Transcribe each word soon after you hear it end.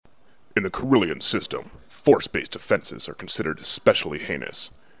In the Carillion system, force-based offenses are considered especially heinous.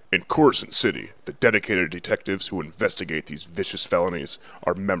 In Coruscant City, the dedicated detectives who investigate these vicious felonies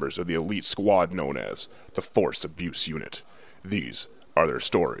are members of the elite squad known as the Force Abuse Unit. These are their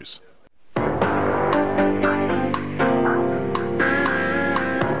stories.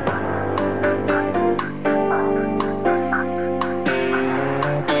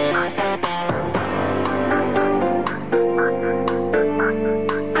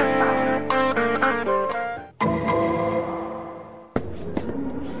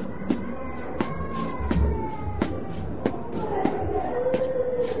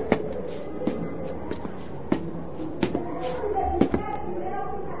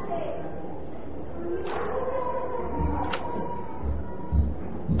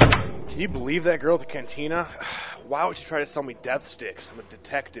 Can you believe that girl at the cantina? Why would she try to sell me death sticks? I'm a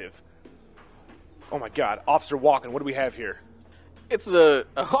detective. Oh my god. Officer Walken, what do we have here? It's a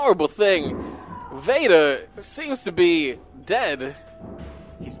horrible thing. Vader seems to be dead.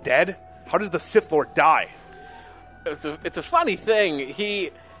 He's dead? How does the Sith Lord die? It's a funny thing.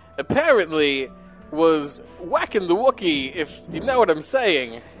 He apparently was whacking the Wookiee, if you know what I'm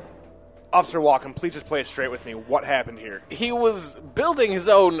saying. Officer Walken, please just play it straight with me. What happened here? He was building his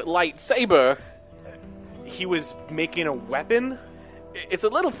own lightsaber. He was making a weapon? It's a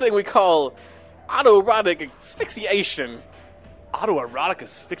little thing we call autoerotic asphyxiation. Autoerotic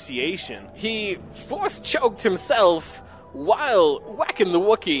asphyxiation? He force-choked himself while whacking the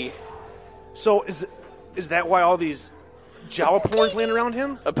Wookiee. So, is that why all these Jawa porns laying around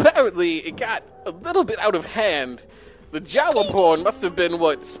him? Apparently, it got a little bit out of hand. The Jawa porn must have been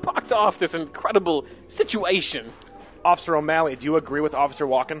what sparked off this incredible situation. Officer O'Malley, do you agree with Officer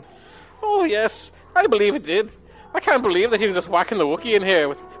Walken? Oh, yes, I believe it did. I can't believe that he was just whacking the Wookiee in here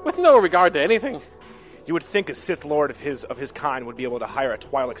with no regard to anything. You would think a Sith Lord of his kind would be able to hire a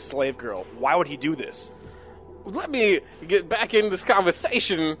Twi'lek slave girl. Why would he do this? Let me get back in this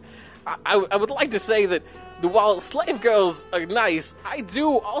conversation. I would like to say that while slave girls are nice, I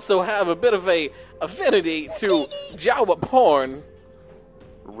do also have a bit of a affinity to Jawa porn.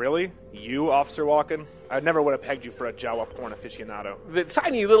 Really? You, Officer Walken? I never would have pegged you for a Jawa porn aficionado. The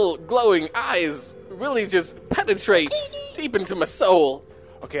tiny little glowing eyes really just penetrate deep into my soul.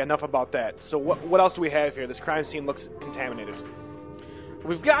 Okay, enough about that. So what else do we have here? This crime scene looks contaminated.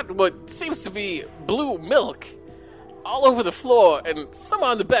 We've got what seems to be blue milk all over the floor and some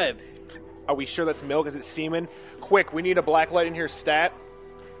on the bed. Are we sure that's milk? Is it semen? Quick, we need a black light in here stat.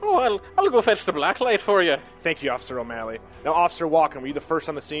 Oh, I'll go fetch the black light for you. Thank you, Officer O'Malley. Now, Officer Walken, were you the first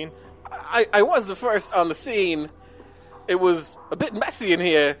on the scene? I was the first on the scene. It was a bit messy in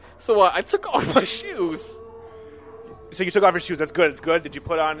here, so I took off my shoes. So you took off your shoes. That's good. It's good. Did you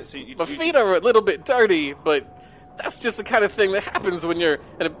put on... My feet are a little bit dirty, but that's just the kind of thing that happens when you're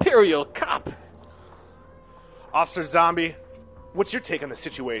an Imperial cop. Officer Zombie, what's your take on the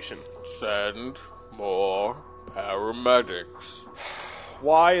situation? Send more paramedics.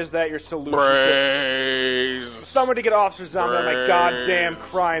 Why is that your solution? Brains. Someone to get Officer Zombie on my goddamn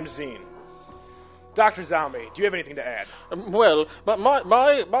crime scene. Dr. Zombie, do you have anything to add? Well, but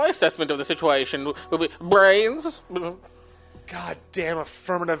my assessment of the situation would be brains. Goddamn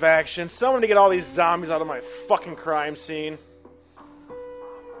affirmative action. Someone to get all these zombies out of my fucking crime scene.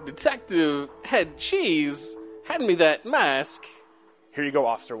 Detective Head Cheese, hand me that mask. Here you go,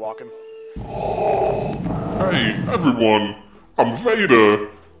 Officer Walken. Hey, everyone. I'm Vader.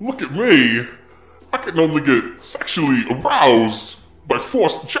 Look at me. I can only get sexually aroused by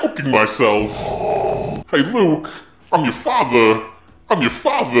force choking myself. Hey, Luke. I'm your father. I'm your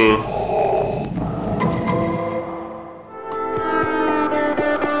father.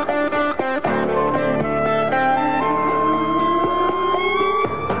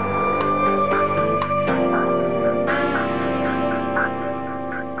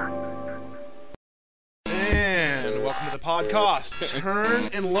 Podcast. Turn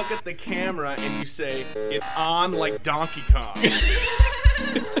and look at the camera and you say, it's on like Donkey Kong.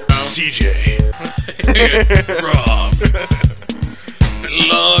 CJ. Rob.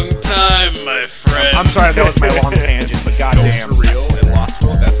 Long time, my friend. I'm sorry that was my long tangent, but goddamn. Surreal and Lost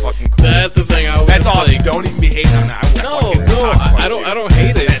World, that's fucking cool. That's the thing I was That's like, awesome. Don't even be hating on that. I don't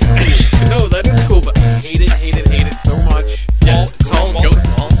hate it. No, that is cool, but I hate it so much. Yeah, call Ghost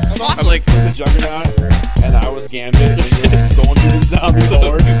Balls. Awesome. I'm like, the Juggernaut, and I was Gambit, and you're going through the zombie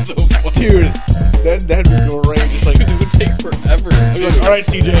lord. so funny. Dude, that'd be great. Just like, It would take forever. I'd be like, all right,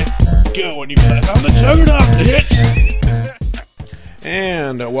 CJ, go, and you'd be like, I'm the Juggernaut, bitch.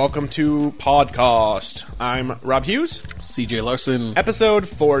 And welcome to Podcast. I'm Rob Hughes. CJ Larson. Episode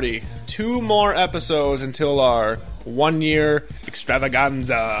 40. 2 more episodes until our 1 year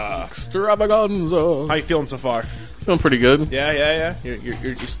extravaganza. Extravaganza. How you feeling so far? Feeling pretty good. Yeah.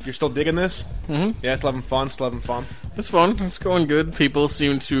 You're still digging this? Mhm. Yeah, still having fun. It's fun. It's going good. People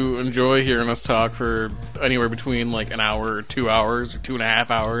seem to enjoy hearing us talk for anywhere between like an hour, or 2 hours, or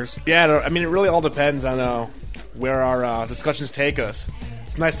 2.5 hours. Yeah, I mean, it really all depends on where our discussions take us.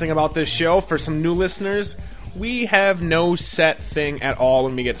 It's a nice thing about this show, for some new listeners, we have no set thing at all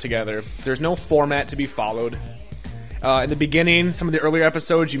when we get together. There's no format to be followed. In the beginning, some of the earlier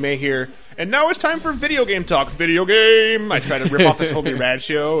episodes, you may hear, and now it's time for video game talk. Video game! I try to rip off the Totally Rad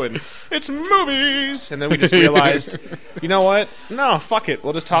show, and it's movies! And then we just realized, you know what? No, fuck it.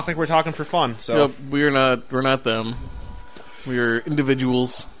 We'll just talk like we're talking for fun. So Yep, we're not them. We're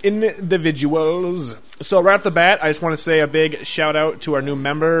individuals. Individuals. So right off the bat, I just want to say a big shout out to our new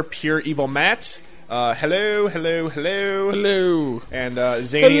member, Pure Evil Matt. Hello. And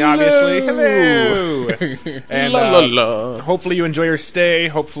Zany, Hello. obviously. Hello. And La la la. hopefully you enjoy your stay.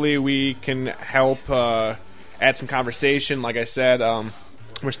 Hopefully we can help add some conversation. Like I said,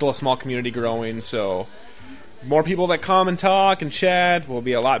 we're still a small community growing, so more people that come and talk and chat will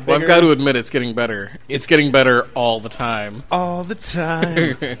be a lot bigger. Well, I've got to admit, it's getting better. It's getting better all the time. all the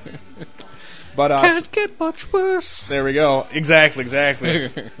time. But Can't get much worse. there we go. Exactly.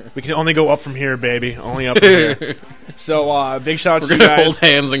 We can only go up from here, baby. Only up from here. So, big shout out to We're you gonna hold guys.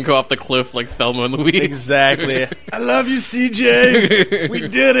 hands and go off the cliff like Thelma and Louise. Exactly. I love you, CJ. We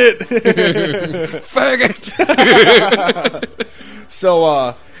did it. Faggot.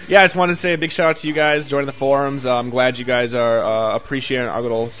 So, yeah, I just wanted to say a big shout out to you guys joining the forums. I'm glad you guys are appreciating our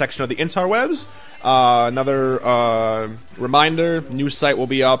little section of the interwebs. Another reminder, new site will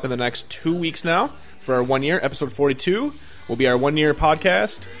be up in the next 2 weeks now for our 1 year. Episode 42 will be our 1 year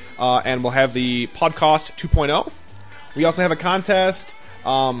podcast, and we'll have the podcast 2.0. We also have a contest.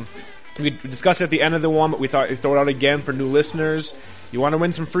 We discussed it at the end of the one, but we thought we'd throw it out again for new listeners. You want to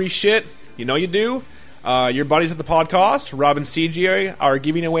win some free shit? You know you do. Your buddies at the podcast, Rob and CJ, are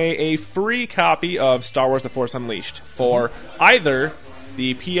giving away a free copy of Star Wars The Force Unleashed for either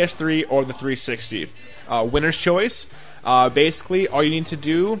the PS3 or the 360. Winner's choice. Basically, all you need to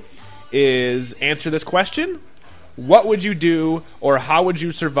do is answer this question. What would you do, or how would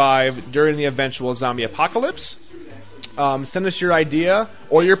you survive during the eventual zombie apocalypse? Send us your idea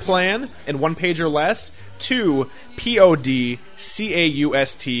or your plan in 1 page or less to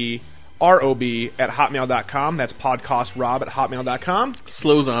podcastrob@hotmail.com. That's podcastrob@hotmail.com.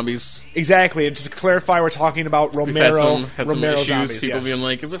 Slow zombies. Exactly. Just to clarify, we're talking about We've Romero. had some Romero issues. zombies, People yes. being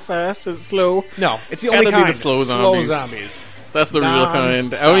like, "Is it fast? Is it slow?" No, it's the Gotta only be the kind. slow Slow zombies. zombies. That's the real kind. I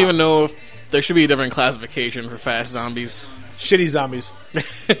Non-stop. don't even know if there should be a different classification for fast zombies. Shitty zombies.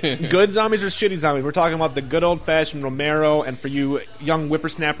 Good zombies or shitty zombies? We're talking about the good old-fashioned Romero, and for you young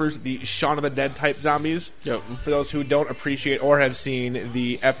whippersnappers, the Shaun of the Dead type zombies. Yep. For those who don't appreciate or have seen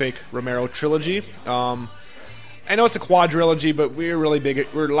the epic Romero trilogy. I know it's a quadrilogy, but we're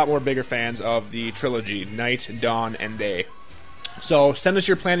a lot more bigger fans of the trilogy, Night, Dawn, and Day. So send us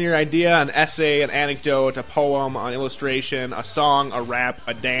your plan, your idea, an essay, an anecdote, a poem, an illustration, a song, a rap,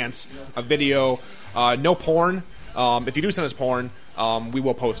 a dance, a video. No porn. If you do send us porn, we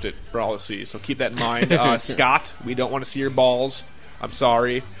will post it for all to see. So keep that in mind. Scott, we don't want to see your balls. I'm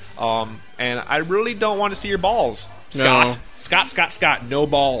sorry. And I really don't want to see your balls. Scott. No. Scott. No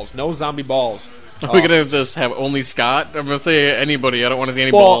balls. No zombie balls. Are we gonna just have only Scott? I'm gonna say anybody. I don't want to see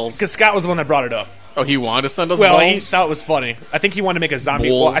any Well, balls. because Scott was the one that brought it up. Oh, he wanted to send us Well, balls? he thought it was funny. I think he wanted to make a zombie.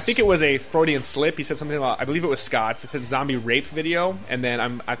 Balls. Well, I think it was a Freudian slip. He said something about, I believe it was Scott. It said zombie rape video, and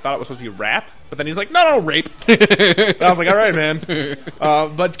then I thought it was supposed to be rap, but then he's like, no, rape. And I was like, all right, man.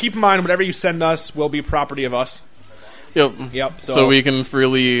 But keep in mind, whatever you send us will be property of us. Yep. Yep. So we can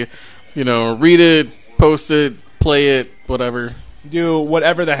freely, read it, post it, play it, whatever. do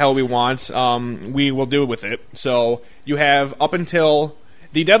whatever the hell we want. We will do with it. So you have up until...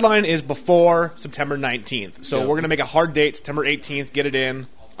 The deadline is before September 19th. So Yep. we're going to make a hard date, September 18th, get it in.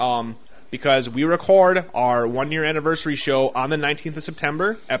 Because we record our 1 year anniversary show on the 19th of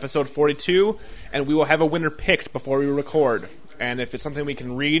September, episode 42, and we will have a winner picked before we record. And if it's something we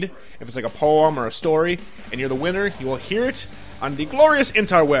can read, if it's like a poem or a story, and you're the winner, you will hear it on the glorious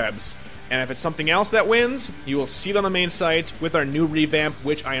interwebs. And if it's something else that wins, you will see it on the main site with our new revamp,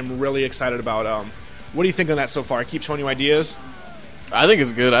 which I am really excited about. What do you think on that so far? I keep showing you ideas. I think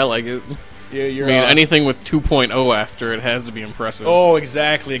it's good. I like it. You're, I mean, anything with 2.0 after it has to be impressive. Oh,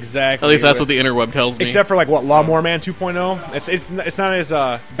 exactly. At least that's what the interweb tells me. Except for like what Lawnmower Man 2.0, it's not as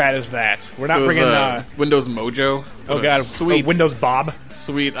bad as that. We're not It was, bringing. Windows Mojo. Oh What a god, sweet Windows Bob.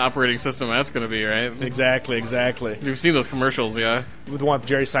 sweet operating system that's going to be, right? Exactly. You've seen those commercials, yeah? With the one with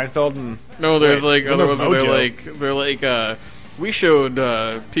Jerry Seinfeld and No, there's Wait, like other Windows ones where Mojo. they're like we showed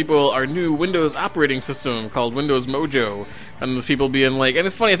people our new Windows operating system called Windows Mojo, and there's people being like, and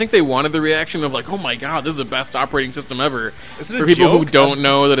it's funny. I think they wanted the reaction of like, oh my god, this is the best operating system ever. Is it a for people who joke? don't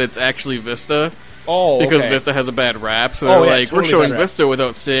know that it's actually Vista. Because okay. Vista has a bad rap, so they're Oh, yeah, like, we're totally showing bad rap. Vista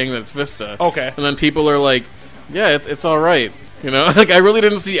without saying that it's Vista. Okay. And then people are like, yeah, it's all right. You know, like I really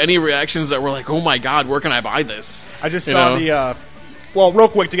didn't see any reactions that were like, oh my god, where can I buy this? I just You saw know? the. Well, real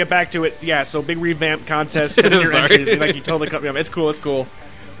quick to get back to it, yeah. So big revamp contest. Send in your Sorry. entries. Like you totally cut me off. It's cool. It's cool.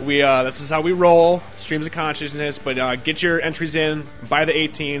 We this is how we roll. Streams of consciousness. But get your entries in by the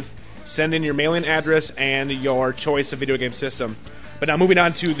 18th. Send in your mailing address and your choice of video game system. But now moving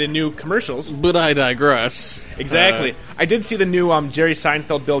on to the new commercials. But I digress. Exactly. I did see the new Jerry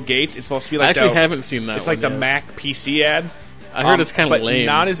Seinfeld, Bill Gates. It's supposed to be like I actually the, haven't seen that. It's like the one yet. Mac PC ad. I heard it's kind of but lame.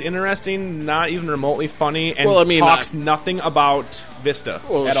 not as interesting, not even remotely funny, and Well, I mean, talks nothing about Vista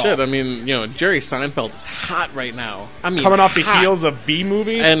Well, at shit. all. I mean, you know, Jerry Seinfeld is hot right now. I mean, Coming off the hot. heels of B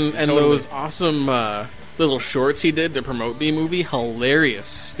Movie, and Totally. those awesome little shorts he did to promote B Movie,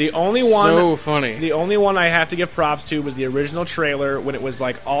 hilarious. The only one, So funny. The only one I have to give props to was the original trailer when it was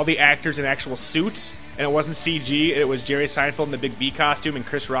like all the actors in actual suits, and it wasn't CG. And it was Jerry Seinfeld in the big B costume, and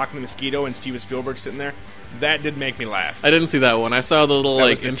Chris Rock in the mosquito, and Steven Spielberg sitting there. That did make me laugh. I didn't see that one. I saw the little That like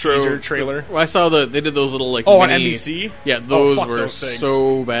was the intro teaser trailer. Well, I saw they did those little like Oh, on mini- NBC? Yeah, Oh, those fuck were those things.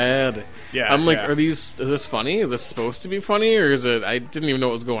 so bad. Yeah, I'm like, yeah. is this funny? Is this supposed to be funny, or is it? I didn't even know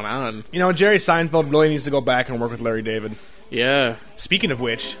what was going on. You know, Jerry Seinfeld really needs to go back and work with Larry David. Yeah, Speaking of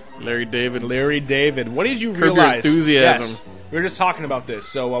which, Larry David. Larry David, what did you Curb Your realize? Enthusiasm. Yes, we were just talking about this.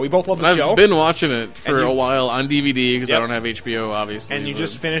 So we both love the I've show, been watching it for And a you- while on DVD because Yep. I don't have HBO, obviously. and you but-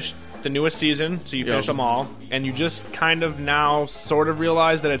 just finished the newest season, so you Yep. finished them all, and you just kind of now sort of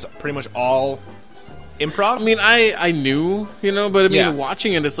realize that it's pretty much all improv. I mean, I knew, you know, but I mean, Yeah.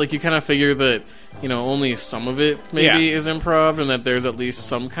 watching it, it's like you kind of figure that, you know, only some of it maybe Yeah. is improv, and that there's at least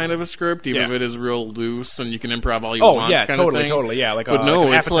some kind of a script, even Yeah. if it is real loose, and you can improv all you Oh, want. yeah, kind totally, of thing. totally, yeah, like but a- no, like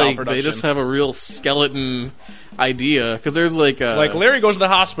an it's Apatow like they production. just have a real skeleton idea because there's like like Larry goes to the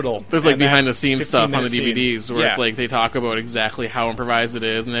hospital. there's like and behind the that's scenes stuff on the 15-minute scene. DVDs where Yeah. it's like they talk about exactly how improvised it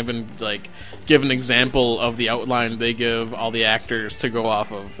is, and they've been like give an example of the outline they give all the actors to go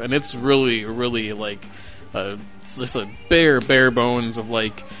off of, and it's really, really like it's just a bare bones of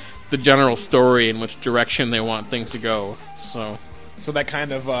like the general story and which direction they want things to go. So that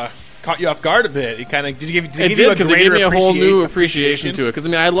kind of caught you off guard a bit. It kind of did you give it you did a because it greater gave me a whole new appreciation appreciation to it. Because I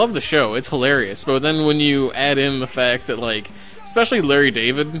mean, I love the show; it's hilarious. But then when you add in the fact that like, especially Larry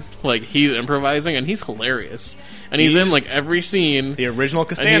David, like he's improvising and he's hilarious, and he's in He's like every scene, the original and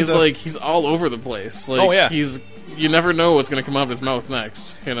Costanza. he's all over the place. Like, Oh, yeah. you never know what's going to come out of his mouth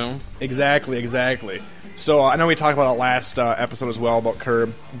next. You know, Exactly. So I know we talked about it last episode as well about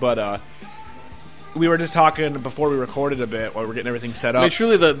Curb, but we were just talking before we recorded a bit while we were getting everything set I up mean,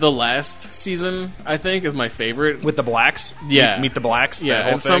 truly the last season I think is my favorite. with the blacks. Yeah. Meet the blacks. Yeah, that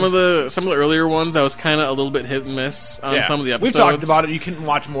whole and some thing. of the earlier ones I was kind of a little bit hit and miss on Yeah. some of the We've episodes. talked about it. You couldn't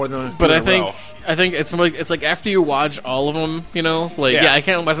watch more than. But two I in a think row. it's like after you watch all of them, you know, like Yeah. I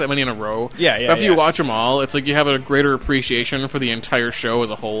can't watch that many in a row. Yeah, But after yeah. you watch them all, it's like you have a greater appreciation for the entire show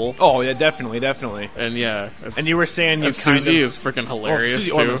as a whole. Oh yeah, definitely. And yeah, And you were saying you and kind Susie of, is freaking Oh, hilarious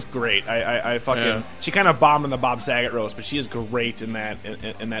Susie too. Orman's great. I fucking. Yeah. She kind of bombed in the Bob Saget roast, but she is great in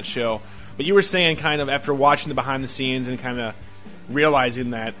that show. But you were saying kind of after watching the behind the scenes and kind of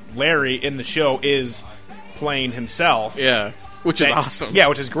realizing that Larry in the show is playing himself. Yeah, which is that- awesome. Yeah,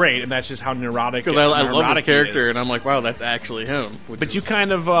 which is great, and that's just how neurotic. because I love his neurotic he character, is. and I'm like, wow, that's actually him. But you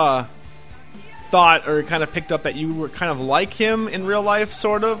kind of thought or kind of picked up that you were kind of like him in real life,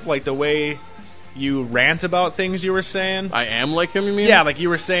 sort of like the way you rant about things. You were saying. I am like him. You mean? Yeah, like you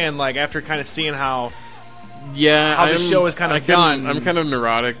were saying, like after kind of seeing how Yeah, how the show is kind of done. I'm kind of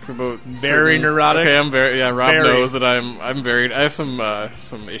neurotic about Very neurotic? Okay, I'm very. Yeah, Rob Very. knows that I'm very. I have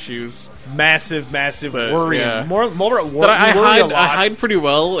some issues massive But, worrying, yeah. more at work. that I worry a hide. lot. I hide pretty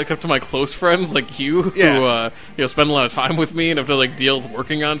well, except to my close friends like you, Yeah. who spend a lot of time with me and have to like deal with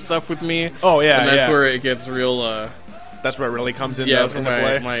working on stuff with me. Oh, yeah, and that's yeah. where it gets real. That's where it really comes into, Yeah, that's where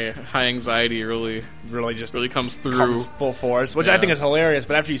into play. my high anxiety really really just comes through. comes full force, which I Yeah. think is hilarious.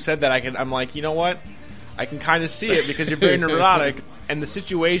 But after you said that, I'm like, you know what? I can kind of see it because you're very neurotic, and the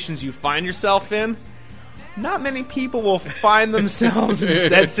situations you find yourself in not many people will find themselves in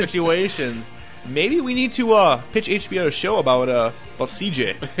said situations. Maybe we need to pitch HBO a show about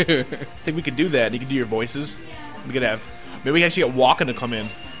CJ. I think we could do that. You could do your voices. We could have. Maybe we can actually get Walken to come in.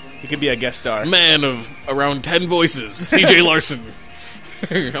 He could be a guest star. Man of around 10 voices, CJ Larson.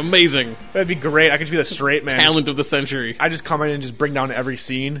 Amazing. That'd be great. I could just be the straight man. Talent of the century. I just come in and just bring down every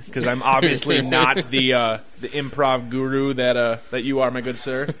scene because I'm obviously not the improv guru that you are, my good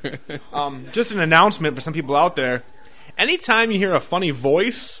sir. Just an announcement for some people out there. Anytime you hear a funny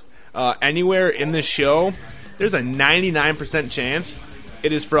voice anywhere in this show, there's a 99% chance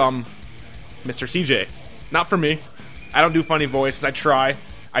it is from Mr. CJ. Not from me. I don't do funny voices. I try.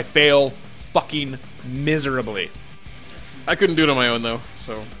 I fail fucking miserably. I couldn't do it on my own, though,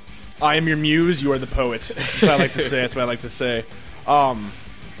 so... I am your muse, you are the poet. That's what I like to say. That's what I like to say.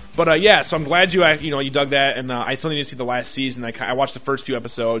 Yeah, so I'm glad you dug that, and I still need to see the last season. I watched the first few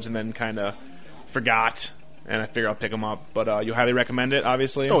episodes and then kind of forgot, and I figure I'll pick them up. But you highly recommend it,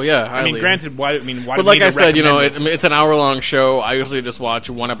 obviously? Oh, yeah, highly. I mean, granted, why But do we like need I to said, recommend it? it's an hour-long show. I usually just watch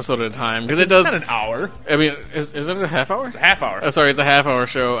one episode at a time, because it does... It's not an hour. I mean, is it a half hour? It's a half hour. Oh, sorry, it's a half-hour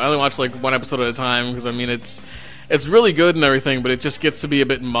show. I only watch, one episode at a time, because, it's really good and everything, but it just gets to be a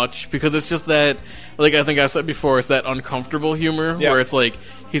bit much because it's just that, like I think I said before, it's that uncomfortable humor where it's like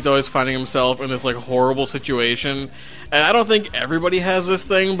he's always finding himself in this horrible situation. And I don't think everybody has this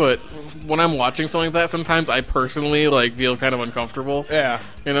thing, but when I'm watching something like that, sometimes I personally feel kind of uncomfortable. Yeah.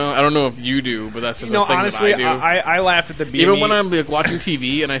 I don't know if you do, but that's just a thing honestly, that I do. I laughed at the BME. Even when I'm watching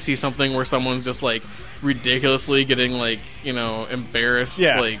TV and I see something where someone's just ridiculously getting embarrassed.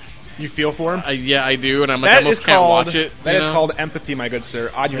 Yeah. You feel for him? Yeah, I do, and I almost can't watch it. That is called empathy, my good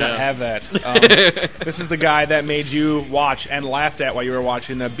sir. I do not have that. This is the guy that made you watch and laughed at while you were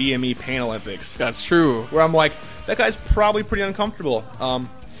watching the BME Pain Olympics. That's true. Where I'm like, that guy's probably pretty uncomfortable.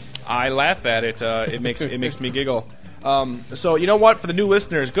 I laugh at it. It makes me giggle. So you know what? For the new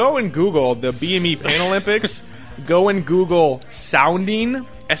listeners, go and Google the BME Pain Olympics. Go and Google sounding,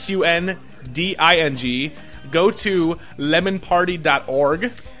 SUNDING. Go to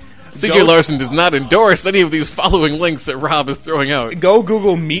lemonparty.org. CJ Larson does not endorse any of these following links that Rob is throwing out. Go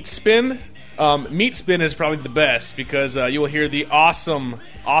Google Meat Spin. Meat Spin is probably the best because you will hear the awesome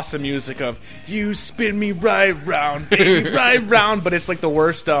music of "You spin me right round, baby, right round." But it's the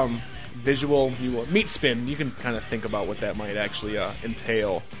worst visual. Meat Spin. You can kind of think about what that might actually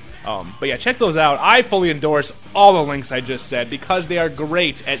entail. But yeah, check those out. I fully endorse all the links I just said because they are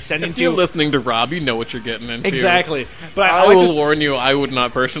great at sending If you're listening to Rob, you know what you're getting into. Exactly. But I will warn you, I would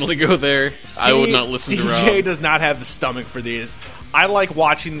not personally go there. I would not listen to Rob. CJ does not have the stomach for these. I like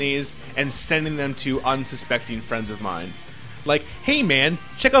watching these and sending them to unsuspecting friends of mine. Hey man,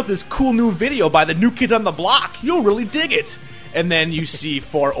 check out this cool new video by the New Kids on the Block. You'll really dig it. And then you see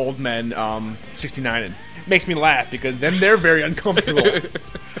 4 old men 69ing. Makes me laugh because then they're very uncomfortable.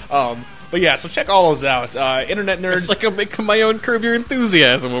 But yeah, so check all those out. Internet nerds. It's like I'm making my own Curb Your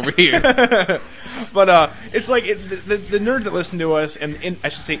Enthusiasm over here. But it's the nerds that listen to us, and I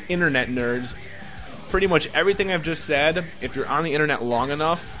should say internet nerds, pretty much everything I've just said, if you're on the internet long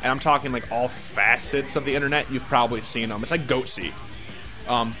enough, and I'm talking all facets of the internet, you've probably seen them. It's like Goatsy,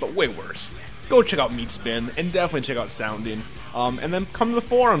 but way worse. Go check out Meat Spin, and definitely check out Sounding. And then come to the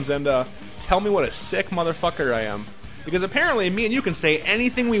forums and tell me what a sick motherfucker I am. Because apparently me and you can say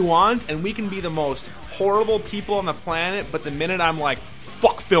anything we want, and we can be the most horrible people on the planet, but the minute I'm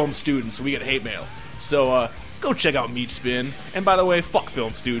fuck film students, we get hate mail. So go check out Meat Spin. And by the way, fuck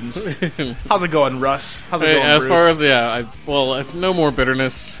film students. How's it going, Russ? How's it going, as Bruce? far as, no more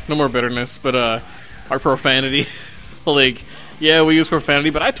bitterness, but our profanity. Yeah, we use profanity,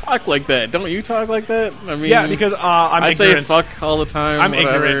 but I talk like that. Don't you talk like that? I mean, yeah, because I'm ignorant. Say fuck all the time. I'm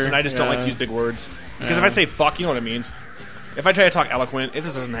whatever. ignorant, and I just don't like to use big words. Because if I say fuck, you know what it means. If I try to talk eloquent, it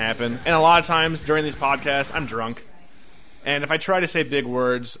just doesn't happen. And a lot of times during these podcasts, I'm drunk. And if I try to say big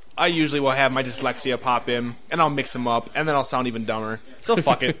words, I usually will have my dyslexia pop in, and I'll mix them up, and then I'll sound even dumber. So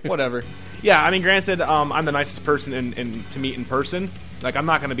fuck it, whatever. Yeah, I mean, granted, I'm the nicest person to meet in person. I'm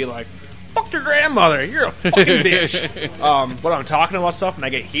not going to be fuck your grandmother, you're a fucking bitch. But I'm talking about stuff and I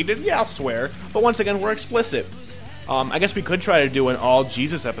get heated, yeah, I'll swear. But once again, we're explicit. I guess we could try to do an all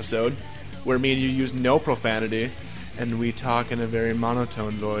Jesus episode where me and you use no profanity and we talk in a very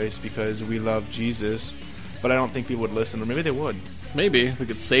monotone voice because we love Jesus. But I don't think people would listen, or maybe they would. Maybe we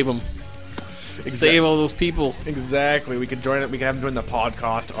could save them. Save all those people. Exactly. We could join it. We could have them join the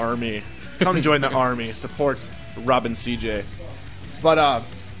podcast army. Come join the army. Supports Rob and CJ. But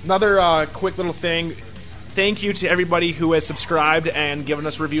another quick little thing. Thank you to everybody who has subscribed and given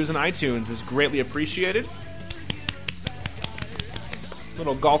us reviews on iTunes. It's greatly appreciated.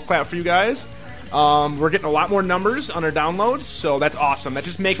 Little golf clap for you guys. We're getting a lot more numbers on our downloads, so that's awesome. That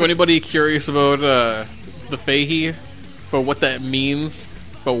just makes For us... anybody curious about the Fahey, but what that means,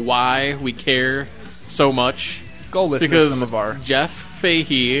 but why we care so much, Go listen to because some of our... Jeff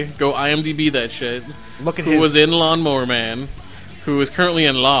Fahey, go IMDb that shit, Look at who his... was in Lawnmower Man, who is currently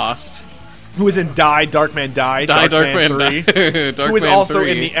in Lost, Who was in Darkman Die, Darkman 3. Dark Who is Man also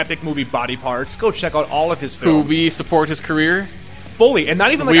 3, in the epic movie Body Parts. Go check out all of his who films. we support his career. Fully, and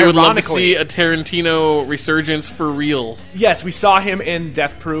not even like We would love to ironically. see a Tarantino resurgence for real. Yes, we saw him in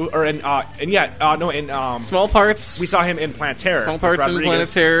Death Proof, or in, Small parts. we saw him in Planet Terror. Small parts with in Rodriguez. Planet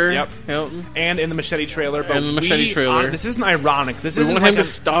Terror. Yep. Yep. And in the Machete trailer. But And the Machete trailer. This isn't ironic. This We isn't want like him to a-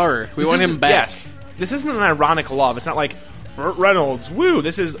 star. We this want him isn't- back. Yes. This isn't an ironic love. It's not like Burt Reynolds. Woo.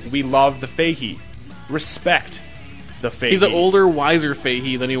 This is we love the Fahey. Respect the Fahey. He's an older, wiser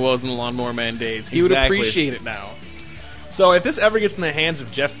Fahey than he was in the Lawnmower Man days. He would Exactly. appreciate it now. So if this ever gets in the hands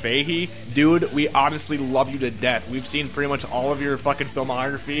of Jeff Fahey, dude, we honestly love you to death. We've seen pretty much all of your fucking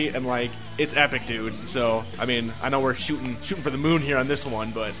filmography, and like it's epic, dude. So I mean, I know we're shooting for the moon here on this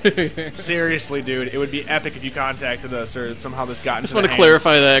one, but seriously, dude, it would be epic if you contacted us or somehow this got into Just want to the hands.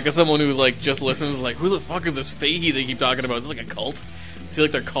 clarify that because someone who's like just listens, like, who the fuck is this Fahey they keep talking about? Is this like a cult? Is he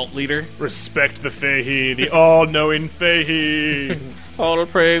like their cult leader? Respect the Fahey, the all-knowing Fahey. All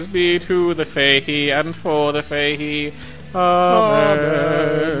praise be to the Fahey and for the Fahey.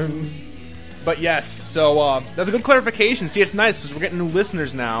 Amen. But yes, so that's a good clarification. See, it's nice because we're getting new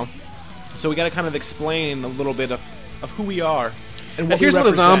listeners now, so we got to kind of explain a little bit of who we are and what Here's we what a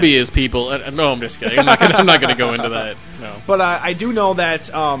represent. zombie is, people. No, I'm just kidding. I'm not gonna go into that. No. But I do know that,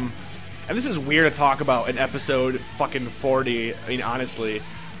 and this is weird to talk about in episode fucking 40. I mean, honestly,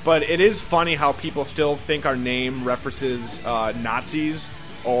 but it is funny how people still think our name references Nazis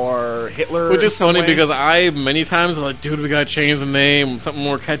or Hitler. Which in is some funny way. because many times I'm like, dude, we gotta change the name, something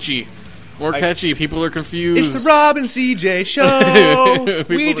more catchy. Catchy. People are confused. It's the Rob and CJ show.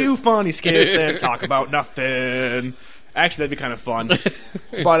 People We are- do funny skits and talk about nothing. Actually, that'd be kind of fun.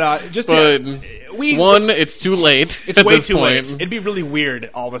 But just But it's too late. it's at way this too point. late. It'd be really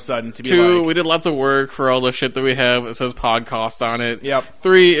weird all of a sudden to be Two, like, we did lots of work for all the shit that we have that says podcast on it. Yep.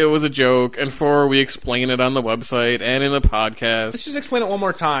 3, it was a joke. And 4, we explain it on the website and in the podcast. let's just explain it one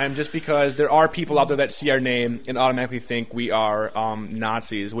more time, just because there are people out there that see our name and automatically think we are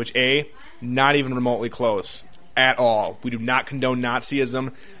Nazis, which not even remotely close at all. We do not condone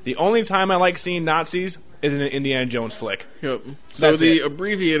Nazism. The only time I like seeing Nazis is in an Indiana Jones flick. Yep. So That's the it.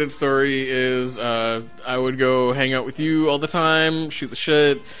 abbreviated story is I would go hang out with you all the time, shoot the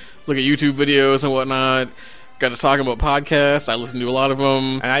shit, look at YouTube videos and whatnot. Got to talking about podcasts. I listen to a lot of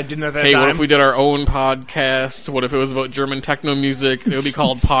them. And I didn't at that Hey, time. what if we did our own podcast? What if it was about German techno music? It would be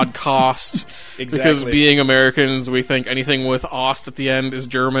called Podcast. Exactly. Because being Americans, we think anything with Ost at the end is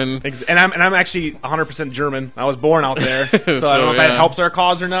German. And I'm actually 100% German. I was born out there, so I don't know if that yeah. helps our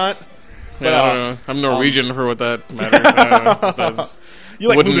cause or not. Yeah, I don't know. I'm Norwegian for what that matters. That's You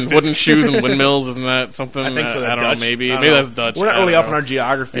like Movie wooden Fist. shoes and windmills, isn't that something? I think so. I don't Dutch. know. Maybe I don't maybe know. that's Dutch. We're not I really don't up know. on our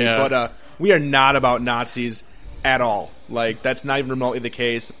geography, Yeah. but we are not about Nazis at all. Like that's not even remotely the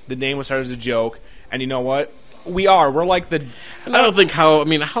case. The name was started as a joke, and you know what? We are. We're like the. I don't think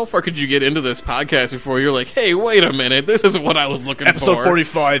how far could you get into this podcast before you're like, hey, wait a minute, this isn't what I was looking Episode for.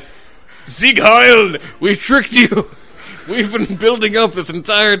 45. Sieg Heil! We tricked you. We've been building up this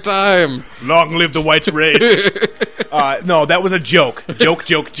entire time. Long live the white race. No, that was a joke. Joke.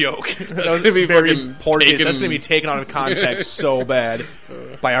 That was gonna be very fucking poor taste. taken- That's going to be taken out of context so bad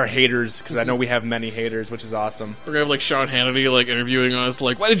by our haters, because I know we have many haters, which is awesome. We're gonna have like Sean Hannity like interviewing us,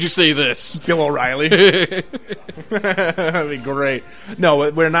 like, why did you say this? Bill O'Reilly. That'd be great.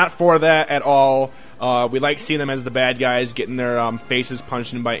 No, we're not for that at all. We like seeing them as the bad guys, getting their faces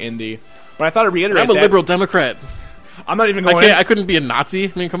punched in by Indy. But I thought I'd reiterate I'm a that. liberal Democrat. I'm not even I going. I couldn't be a Nazi.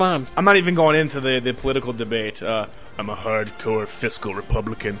 I mean, come on. I'm not even going into the political debate. I'm a hardcore fiscal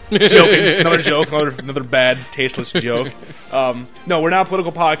Republican. Joking. Another joke. Another bad, tasteless joke. No, we're not a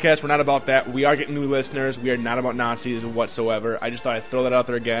political podcast. We're not about that. We are getting new listeners. We are not about Nazis whatsoever. I just thought I'd throw that out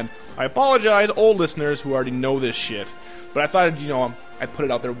there again. I apologize, old listeners who already know this shit. But I thought, I'd put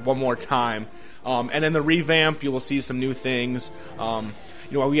it out there one more time. And in the revamp, you will see some new things.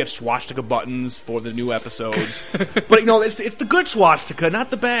 We have swastika buttons for the new episodes, but it's the good swastika, not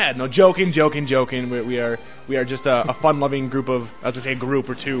the bad. No, joking. We are just a fun-loving group of, as I say, group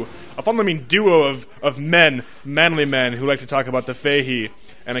or two, a fun-loving duo of manly men who like to talk about the Fahey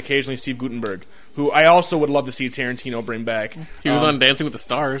and occasionally Steve Guttenberg, who I also would love to see Tarantino bring back. He was on Dancing with the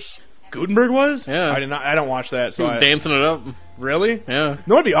Stars. Guttenberg was? Yeah. I don't watch that. He So was dancing it up. Really? Yeah.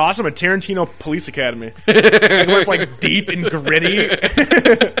 No, it'd be awesome. A Tarantino Police Academy. Like, where it's like deep and gritty.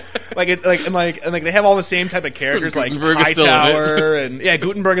 and they have all the same type of characters, like Gutenberg is still in it. Hightower, and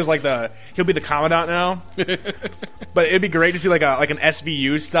Gutenberg is like he'll be the commandant now. But it'd be great to see like an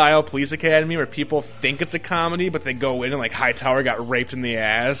SVU style police academy where people think it's a comedy, but they go in and like Hightower got raped in the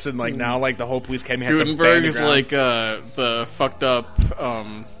ass, and like now like the whole police academy has Gutenberg to is like the fucked up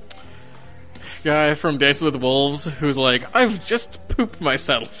guy from Dancing with Wolves who's like, I've just pooped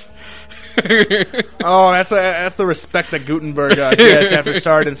myself. Oh, that's the respect that Gutenberg gets after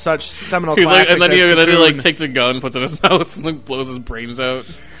starting such seminal He's like, classics. and then he as like Cocoon. takes a gun, puts it in his mouth, and like blows his brains out.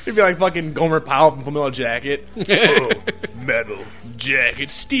 He'd be like fucking Gomer Powell from Full Metal Jacket. Oh, metal jacket,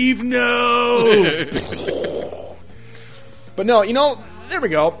 Steve, no! But no, there we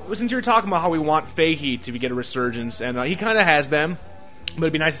go. Since you were talking about how we want Fahey to get a resurgence, and he kind of has been, but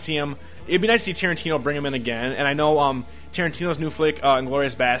it'd be nice to see him. It'd be nice to see Tarantino bring him in again. And I know Tarantino's new flick,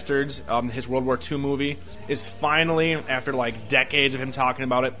 Inglourious Bastards, his World War II movie, is finally, after like decades of him talking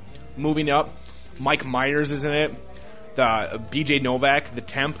about it, moving up. Mike Myers is in it. The B.J. Novak, the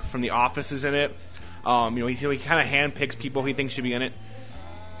temp from The Office, is in it. He kind of handpicks people he thinks should be in it.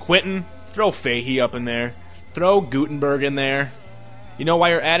 Quentin, throw Fahey up in there. Throw Gutenberg in there. You know why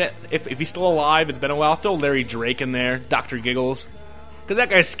you're at it? If he's still alive, it's been a while, throw Larry Drake in there. Dr. Giggles. Because that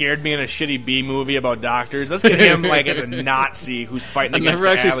guy scared me in a shitty B movie about doctors. Let's get him like as a Nazi who's fighting I against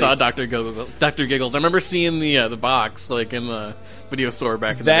never actually the saw Dr. Giggles. Dr. Giggles. I remember seeing the box like in the video store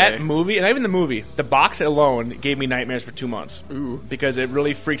back in the that day. movie, and even the movie, the box alone gave me nightmares for 2 months. Ooh. Because it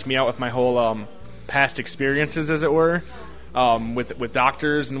really freaks me out with my whole past experiences, as it were, with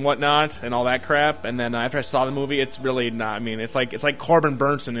doctors and whatnot and all that crap. And then after I saw the movie, it's really not. I mean, it's like Corbin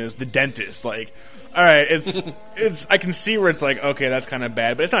Burnson is the dentist. Like, all right, it's I can see where it's like, okay, that's kind of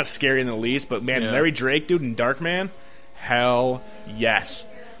bad, but it's not scary in the least. But man, Yeah. Larry Drake, dude, and Darkman, hell yes.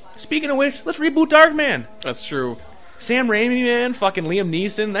 Speaking of which, let's reboot Darkman. That's true. Sam Raimi, man, fucking Liam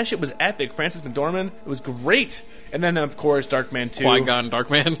Neeson, that shit was epic. Francis McDormand, it was great. And then, of course, Darkman 2. Qui-Gon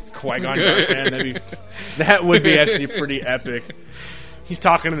Darkman. Qui-Gon Darkman, that would be actually pretty epic. He's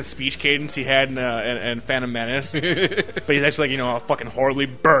talking in the speech cadence he had in Phantom Menace, but he's actually like, a fucking horribly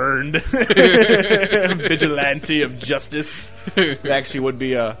burned vigilante of justice. It actually would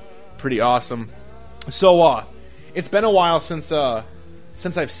be pretty awesome. So, it's been a while since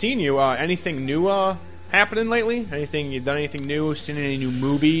I've seen you. Anything new happening lately? You've done anything new? Seen any new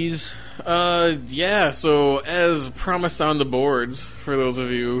movies? Yeah, so as promised on the boards, for those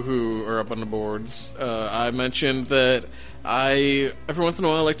of you who are up on the boards, I mentioned that I, every once in a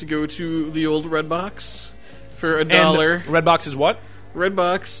while, like to go to the old Redbox for $1. And Redbox is what?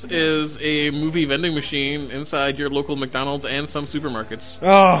 Redbox is a movie vending machine inside your local McDonald's and some supermarkets.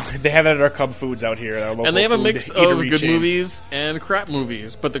 Oh, they have it at our Cub Foods out here. Our local And they have a food mix of eatery good chain. movies and crap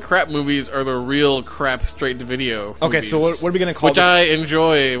movies, but the crap movies are the real crap straight-to-video Okay, movies, so what are we going to call which this? I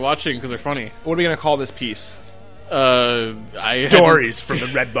enjoy watching because they're funny. What are we going to call this piece? Stories from the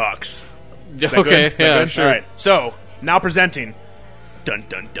Redbox. Okay, Good? yeah, Good? sure. All right, so now presenting Dun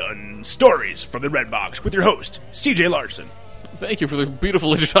Dun Dun Stories from the Redbox with your host, CJ Larson. Thank you for the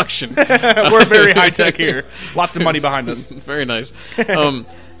beautiful introduction. We're very high tech here. Lots of money behind us. Very nice.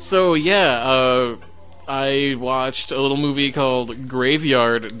 So yeah, I watched a little movie called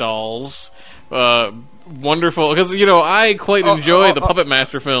Graveyard Dolls. Wonderful, because I quite enjoy the Puppet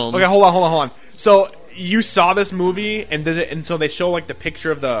Master films. Okay, hold on. So you saw this movie, and so they show like the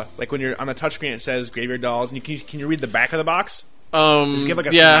picture of the when you're on the touchscreen, it says Graveyard Dolls, and can you read the back of the box? Does it give like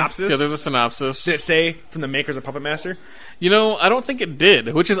a synopsis? Yeah, there's a synopsis. Did it say from the makers of Puppet Master? I don't think it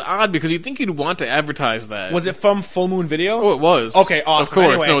did, which is odd because you'd think you'd want to advertise that. Was it from Full Moon Video? Oh, it was. Okay, awesome. Of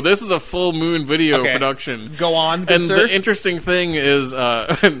course. Anyway. No, this is a Full Moon Video Okay. production. Go on, good And sir. the interesting thing is,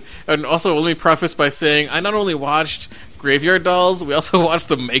 and also let me preface by saying, I not only watched Graveyard Dolls, we also watched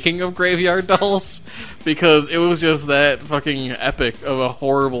the making of Graveyard Dolls, because it was just that fucking epic of a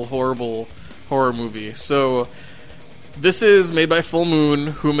horrible, horrible horror movie. So, this is made by Full Moon,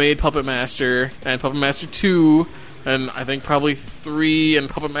 who made Puppet Master, and Puppet Master 2, and I think probably 3, and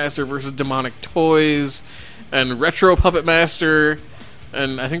Puppet Master vs. Demonic Toys, and Retro Puppet Master,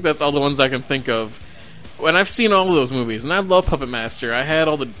 and I think that's all the ones I can think of. And I've seen all of those movies, and I love Puppet Master. I had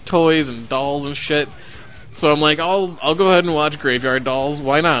all the toys and dolls and shit. So I'm like, I'll go ahead and watch Graveyard Dolls.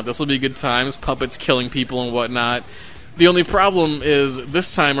 Why not? This will be good times. Puppets killing people and whatnot. The only problem is,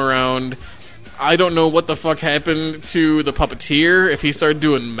 this time around, I don't know what the fuck happened to the puppeteer, if he started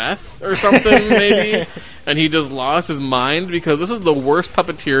doing meth or something, maybe, and he just lost his mind, because this is the worst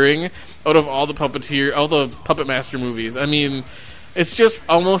puppeteering out of all the Puppet Master movies. I mean, it's just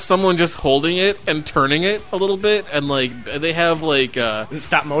almost someone just holding it and turning it a little bit, and they have It's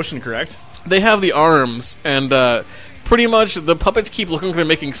stop motion, correct? they have the arms, and pretty much the puppets keep looking like they're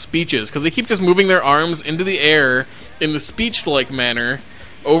making speeches because they keep just moving their arms into the air in the speech-like manner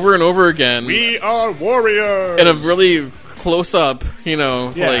over and over again. We are warriors. In a really close-up,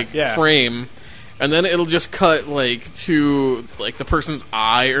 frame. And then it'll just cut, to, the person's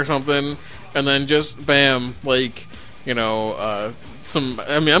eye or something. And then just, bam, I'm going to go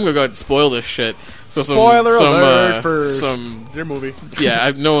ahead and spoil this shit. So Spoiler alert for their movie.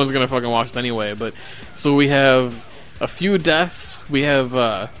 Yeah, no one's going to fucking watch this anyway. But so we have a few deaths. We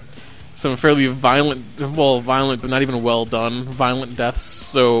have some fairly violent, but not even well done, violent deaths.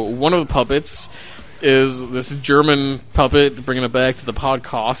 So one of the puppets is this German puppet, bringing it back to the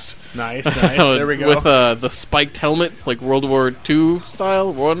podcast. Nice. There we go. With the spiked helmet, like World War II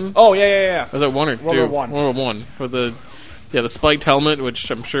style. One? Oh, yeah. Was that one or World two? War I. World War One. With the spiked helmet, which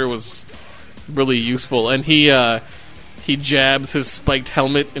I'm sure was really useful. And he jabs his spiked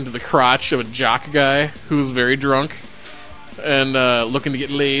helmet into the crotch of a jock guy who's very drunk and looking to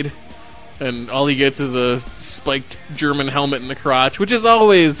get laid. And all he gets is a spiked German helmet in the crotch, which is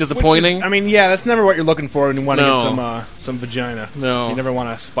always disappointing. That's never what you're looking for when you want to get some vagina. No. You never want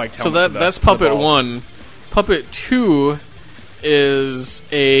a spiked helmet. So that's Puppet 1. Puppet 2 is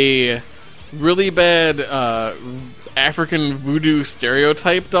a really bad African voodoo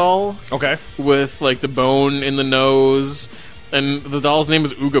stereotype doll. Okay. With, the bone in the nose. And the doll's name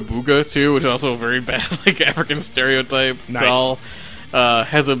is Ooga Booga, too, which is also a very bad, African stereotype doll.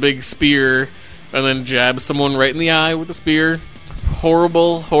 Has a big spear and then jabs someone right in the eye with the spear.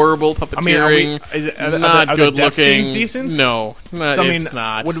 Horrible puppeteering. Not good looking. Scenes decent? No, it's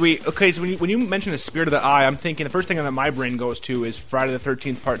not. So when you mention a spear to the eye, I'm thinking the first thing that my brain goes to is Friday the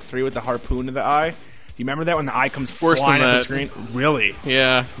 13th Part 3 with the harpoon to the eye. You remember that when the eye comes Worse flying than at the that. screen? Really?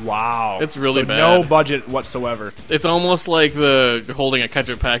 Yeah. Wow. It's really bad. No budget whatsoever. It's almost like the holding a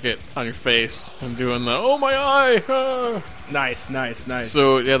ketchup packet on your face and doing the "oh my eye." Ah. Nice.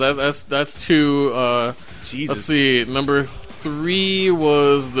 So yeah, that's 2. Jesus. Let's see. Number 3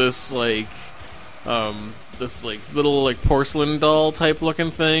 was this little porcelain doll type looking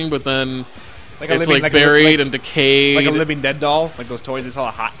thing, but then it's buried and decayed, like a living dead doll, like those toys they sell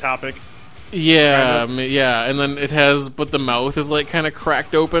at Hot Topic. Yeah, and then but the mouth is kind of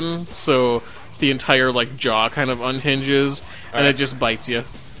cracked open, so the entire jaw kind of unhinges, and it just bites you.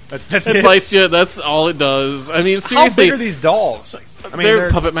 That's it. Bites you. That's all it does. I mean, seriously, how big are these dolls? They're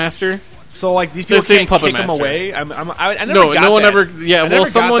Puppet Master. So these people can't kick them away. I never got no one that. ever. Yeah, well,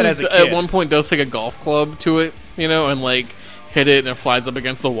 someone at one point does take a golf club to it, and hit it, and it flies up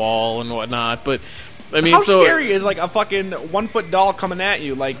against the wall and whatnot. But how scary is a fucking 1-foot doll coming at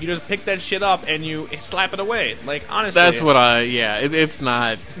you? You just pick that shit up and you slap it away. Honestly, that's what it's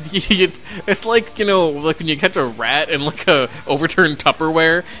not. It's like when you catch a rat in a overturned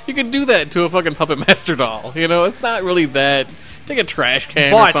Tupperware. You could do that to a fucking Puppet Master doll. It's not really that. Take a trash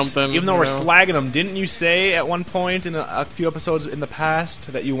can or something. Even though we're slagging them, didn't you say at one point in a few episodes in the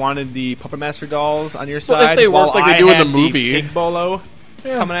past that you wanted the Puppet Master dolls on your side? Well, if they worked like they do in the movie, Big Bolo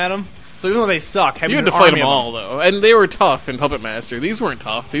coming at them. So even though they suck, you had to fight them all though, and they were tough in Puppet Master. These weren't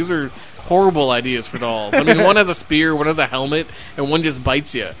tough. These are horrible ideas for dolls. One has a spear, one has a helmet, and one just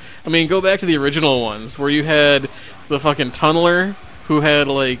bites you. Go back to the original ones where you had the fucking tunneler who had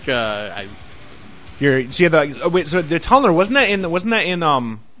so the tunneler wasn't that in was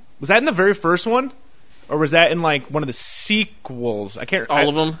that in the very first one, or was that in one of the sequels? All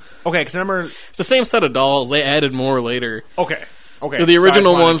of them. Okay, because I remember it's the same set of dolls. They added more later. Okay. So the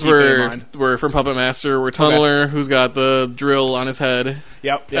original ones were from Puppet Master. Were Tunneler, who's got the drill on his head.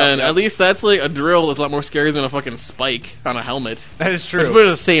 Yep. At least that's a drill is a lot more scary than a fucking spike on a helmet. That is true. It's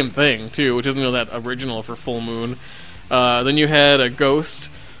the same thing too, which isn't that original for Full Moon. Then you had a ghost.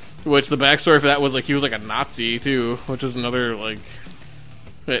 Which the backstory for that was he was a Nazi too, which is another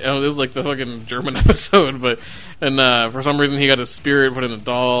this is the fucking German episode, but for some reason he got his spirit put in a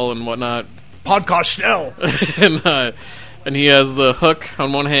doll and whatnot. Podcast Schnell. and he has the hook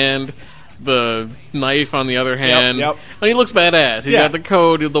on one hand, the knife on the other hand. Yep. And he looks badass. He's got the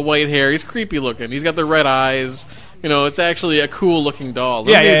coat, the white hair. He's creepy looking. He's got the red eyes. It's actually a cool looking doll.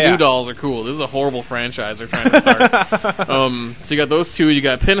 These new dolls are cool. This is a horrible franchise they're trying to start. So you got those two. You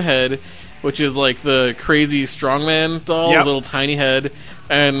got Pinhead, which is the crazy strongman doll with a little tiny head.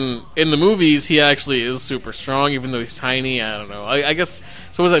 And in the movies, he actually is super strong, even though he's tiny. I don't know. I guess.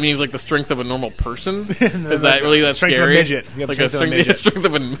 So what does that mean? He's the strength of a normal person? Is that really that strength scary? Of a midget. Strength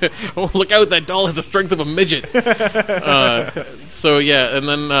of a. Oh, look out! That doll has the strength of a midget. So yeah, and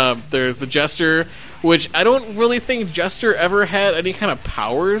then there's the Jester, which I don't really think Jester ever had any kind of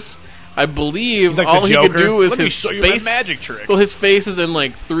powers. I believe like all the he Joker. could do is Let me his show you my face. magic trick. Well, his face is in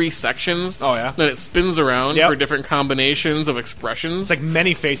like 3 sections. Oh, yeah? Then it spins around Yep. for different combinations of expressions. It's like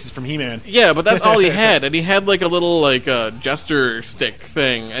many faces from He-Man. Yeah, but that's all he had, and he had like a little like jester stick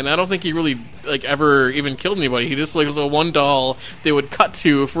thing, and I don't think he really like ever even killed anybody. He just like was a one doll they would cut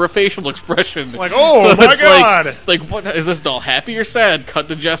to for a facial expression. Like, oh, So my it's God. Like what is this doll, happy or sad? Cut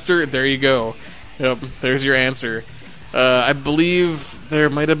the jester. There you go. Yep, there's your answer. I believe there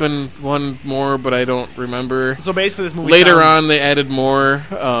might have been one more, but I don't remember. So basically, this movie Later sounds- on, they added more.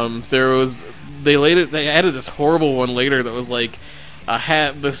 They added this horrible one later that was like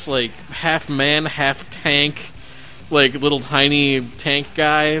this like half man, half tank, like little tiny tank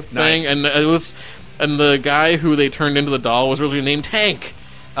guy thing, Nice. and the guy who they turned into the doll was really named Tank.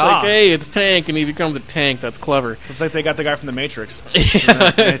 Ah. Like, hey, it's Tank, and he becomes a tank. That's clever. It's like they got the guy from The Matrix.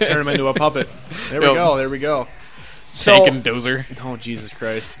 They turn him into a puppet. There we Yep. go. There we go. Tank and Dozer. Oh, Jesus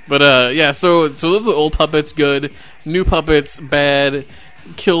Christ. But yeah, so those are the old puppets, good. New puppets, bad.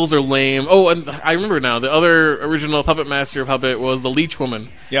 Kills are lame. Oh, and I remember now. The other original Puppet Master puppet was the Leech Woman.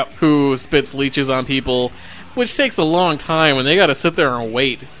 Yep. Who spits leeches on people, which takes a long time, and they got to sit there and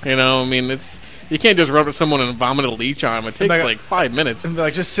wait. You know, I mean, you can't just run up to someone and vomit a leech on them. It takes like- like 5 minutes. And be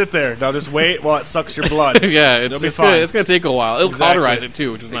like, just sit there. No, just wait while it sucks your blood. Yeah, It'll it's be gonna, fine. it's gonna take a while. It'll Exactly. cauterize it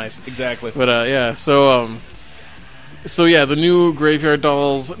too, which is nice. Exactly. But yeah, so yeah, the new Graveyard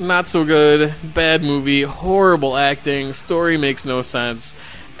Dolls, not so good. Bad movie, horrible acting, story makes no sense.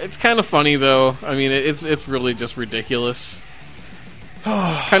 It's kind of funny though. I mean, it's really just ridiculous.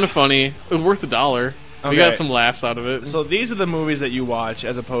 Kind of funny. It was worth $1. We Okay. got some laughs out of it, So these are the movies that you watch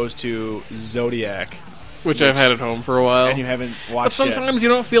as opposed to Zodiac, which I've had at home for a while. and you haven't But watched yet. sometimes you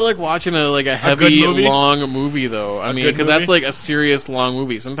don't feel like watching a heavy, movie? long movie, though. I mean, good because that's movie? like a serious, long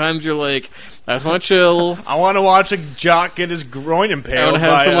movie. Sometimes you're like, I just want to chill. I want to watch a jock get his groin I impaled want to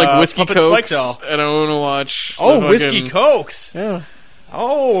have by, some like whiskey Puppet Spike cokes, doll. and I want to watch. Oh, the whiskey fucking- cokes. Yeah,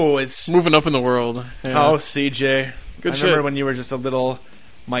 Oh, it's moving up in the world. Yeah. oh CJ. Good I remember shit. when you were just a little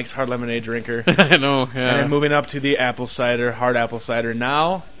Mike's Hard Lemonade drinker, I know. and Yeah. then moving up to the apple cider, hard apple cider.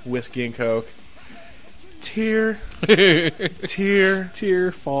 Now whiskey and coke. Tear,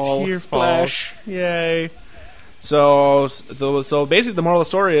 Tear fall, tear splash. fall. Yay. So basically, the moral of the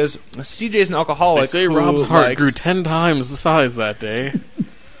story is CJ's an alcoholic. They say who Rob's heart likes- grew 10 times the size that day.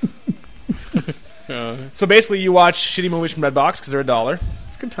 So basically, you watch shitty movies from Redbox because they're $1.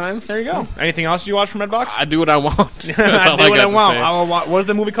 It's good times. There you go. Anything else you watch from Redbox? I do what I want. That's I all do I what got I to want. say. I will what is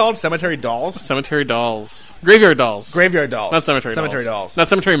the movie called? Cemetery Dolls? Cemetery Dolls. Graveyard Dolls. Graveyard Dolls. Not Cemetery Cemetery Dolls. Dolls. Not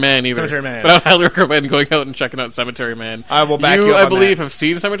Cemetery Man either. Cemetery Man. But I would highly recommend going out and checking out Cemetery Man. I will back you up I on believe, that. have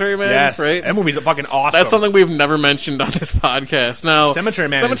seen Cemetery Man, Yes. right? That movie's fucking awesome. That's something we've never mentioned on this podcast. Now, Cemetery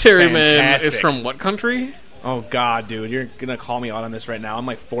Man is Man is fantastic. from what country? Oh, God, dude. You're going to call me out on this right now. I'm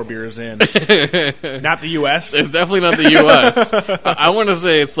like 4 beers in. Not the U.S.? It's definitely not the U.S. I want to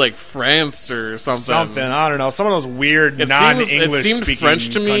say it's like France or something. Something. I don't know. Some of those weird It non-English seemed speaking French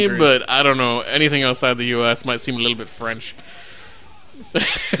to me, countries. but I don't know. Anything outside the U.S. might seem a little bit French.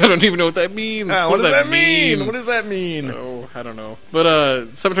 I don't even know what that means. What does that mean? What does that mean? Oh, I don't know.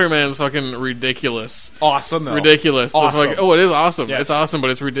 But Cemetery Man is fucking ridiculous. Awesome, though. Ridiculous. The Awesome. fucking- oh, it is awesome. Yes. It's awesome,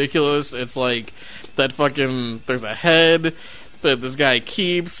 but it's ridiculous. It's like that fucking. There's a head that this guy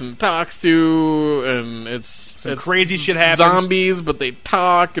keeps and talks to, and it's crazy shit happens. Zombies, but they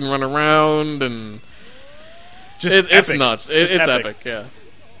talk and run around, and Just it's epic. nuts. Just It's epic. Yeah.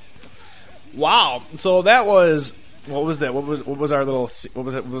 Wow. So that was... What was that? What was our little... What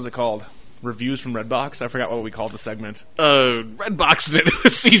was it called? Reviews from Redbox? I forgot what we called the segment. Red boxing it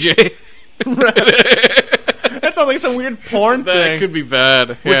with CJ. That sounds like some weird porn That thing. could be bad.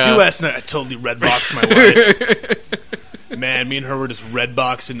 What yeah. you last night? I totally Redboxed my wife. Man, me and her were just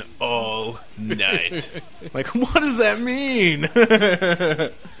Redboxing all night. Like, what does that mean?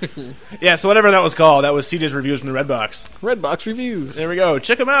 Yeah, so whatever that was called, that was CJ's reviews from the Redbox. Redbox reviews. There we go.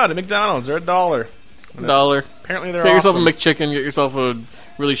 Check them out at McDonald's. They're $1. $1. Apparently they're Get yourself awesome. a McChicken. Get yourself a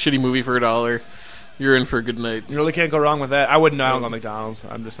really shitty movie for $1. You're in for a good night. You really can't go wrong with that. I wouldn't know. I don't go to McDonald's.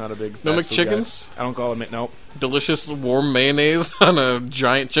 I'm just not a big No fast food guy. McChickens? I don't go to Nope. Delicious warm mayonnaise on a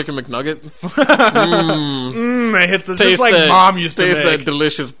giant chicken McNugget. It hits the, just like that, Mom used to taste make. that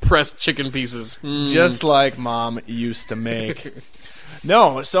delicious pressed chicken pieces. Just like Mom used to make.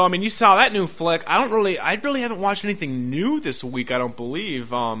 No, so I mean, you saw that new flick. I really haven't watched anything new this week. I don't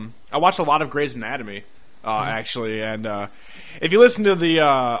believe. I watched a lot of Grey's Anatomy, actually, and if you listen to the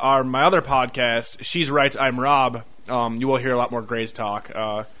my other podcast, She's Right, I'm Rob, you will hear a lot more Grey's talk.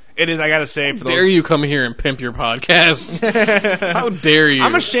 It is, I gotta say, for Dare those... you come here and pimp your podcast? How dare you?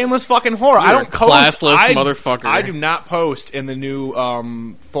 I'm a shameless fucking whore. I don't a post. classless I, motherfucker. I do not post in the new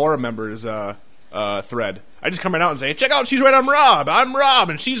forum members thread. I just come right out and say, check out, she's right, I'm Rob,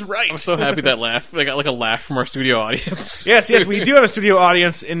 and she's right. I'm so happy that laugh. I got like a laugh from our studio audience. Yes, we do have a studio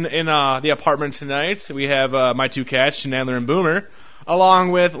audience in the apartment tonight. We have my two cats, Shenandler and Boomer, along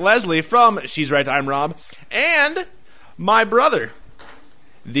with Leslie from She's Right, I'm Rob, and my brother,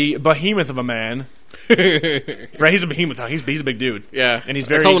 the behemoth of a man. Right, he's a behemoth. He's a big dude. Yeah, and he's I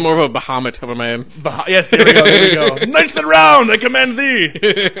very... call him more of a Bahamut of a man. Yes, there we go. Ninth the round, I command thee.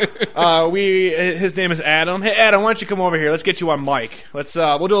 His name is Adam. Hey, Adam, why don't you come over here? Let's get you on mic. We'll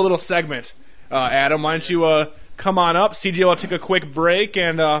do a little segment. Adam, why don't you come on up? CJ will take a quick break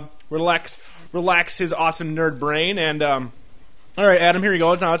and relax his awesome nerd brain. And all right, Adam, here you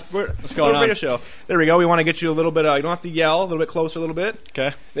go. Now let's go on. Radio show. There we go. We want to get you a little bit. You don't have to yell. A little bit closer, a little bit.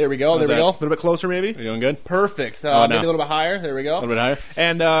 Okay. There we go. How's A that? little bit closer, maybe. You doing good? Perfect. no. Maybe a little bit higher. There we go. A little bit higher.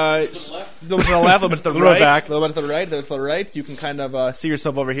 And a little bit to the left, a little bit to the little right, bit back. a little bit to the right, a little bit to the right. You can kind of see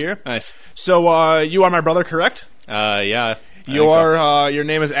yourself over here. Nice. So you are my brother, correct? Yeah. Your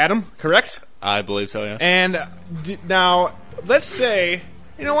name is Adam, correct? I believe so, yes. And now, let's say,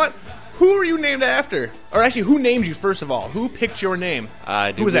 you know what? Who are you named after? Or actually, who named you, first of all? Who picked your name?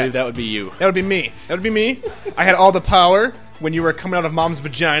 I do Who was believe that? that would be you. That would be me. I had all the power when you were coming out of mom's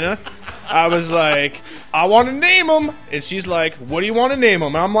vagina. I was like, I want to name him. And she's like, what do you want to name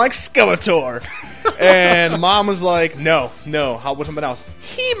him? And I'm like, Skeletor. And mom was like, no. What's something else?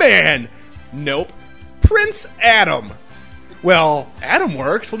 He-Man. Nope. Prince Adam. Well, Adam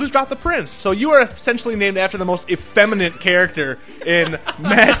works. We'll just drop the Prince. So you are essentially named after the most effeminate character in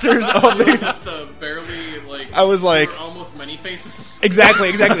Masters of the... Just barely like. I was like... almost many faces.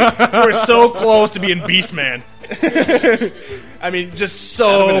 Exactly. We're so close to being Beastman. I mean, just so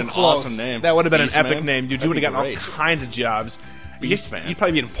That would've been an close. awesome name. That would have been Beastman. an epic name, dude. You That'd would be have gotten great. all kinds of jobs. Beastman. You'd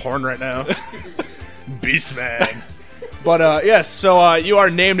probably be in porn right now. Beastman. But yes, so you are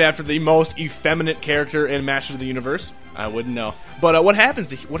named after the most effeminate character in Masters of the Universe. I wouldn't know. But what happens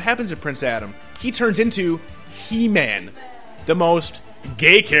to Prince Adam? He turns into He-Man, the most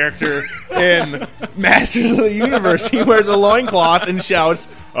gay character in Masters of the Universe. He wears a loincloth and shouts,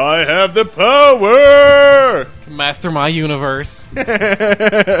 I have the power! Master my universe.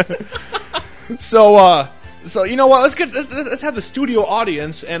 So you know what? Let's have the studio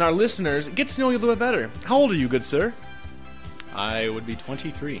audience and our listeners get to know you a little bit better. How old are you, good sir? I would be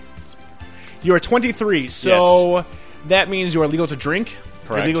 23. You are 23, so that means you are legal to drink. You're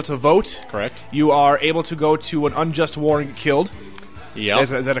Correct. legal to vote. Correct. You are able to go to an unjust war and get killed. Yep. Is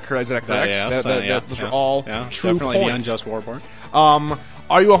that correct? Yes, Those are all true definitely the points. unjust war part.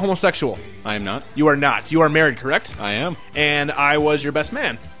 Are you a homosexual? I am not. You are not. You are married, correct? I am. And I was your best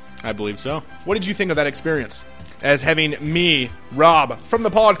man. I believe so. What did you think of that experience? As having me, Rob, from the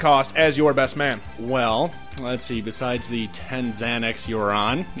podcast, as your best man. Well, let's see. Besides the 10 Xanax you were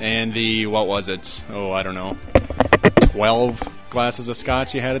on, and the, what was it? Oh, I don't know. 12 glasses of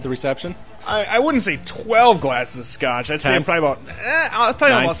scotch you had at the reception? I wouldn't say 12 glasses of scotch. I'd say 10? probably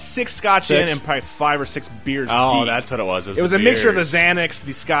Nine? about 6 scotch 6? in and probably 5 or 6 beers Oh, deep. that's what it was. It was the a mixture of the beers. Xanax,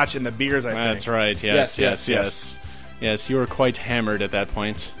 the scotch, and the beers, I think. That's right. Yes, Yes. Yes, you were quite hammered at that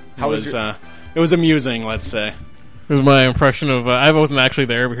point. How was your- It was amusing, let's say. It was my impression of. I wasn't actually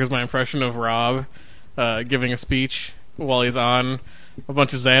there because my impression of Rob giving a speech while he's on a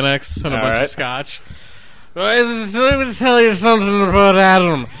bunch of Xanax and a All bunch right. of scotch. Let me tell you something about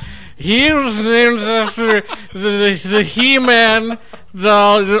Adam. He was named after the He-Man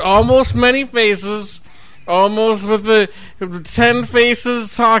doll, almost many faces, almost with the 10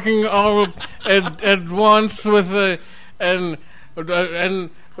 faces talking all at once with the and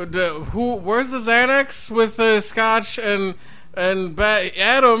who? Where's the Xanax with the scotch and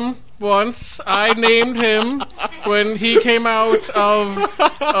Adam? Once I named him when he came out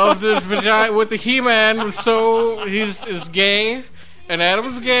of this vagina with the He-Man. So he's gay, and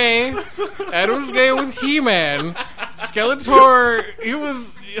Adam's gay. Adam's gay with He-Man. Skeletor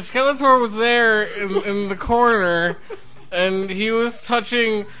was there in the corner, and he was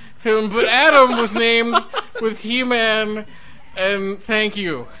touching him. But Adam was named with He-Man. And thank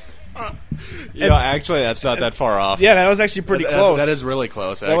you. Actually, that's not that far off. Yeah, that was actually pretty close. That is really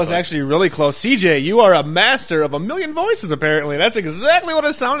close, That was actually really close. CJ, you are a master of a million voices, apparently. That's exactly what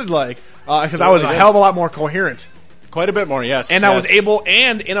it sounded like. Because I was a really hell of a lot more coherent. quite a bit more, yes. And yes. I was able,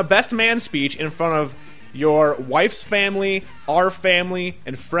 and in a best man speech in front of your wife's family, our family,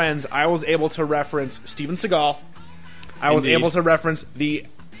 and friends, I was able to reference Steven Seagal. I was Indeed. able to reference the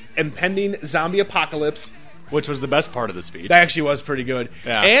impending zombie apocalypse. which was the best part of the speech. That actually was pretty good.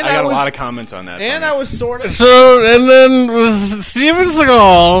 Yeah, and I got was, a lot of comments on that. And I was sort of. So, and then Steven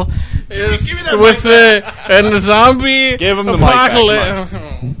Seagal is Give me that with mic and the zombie Give him the mic back,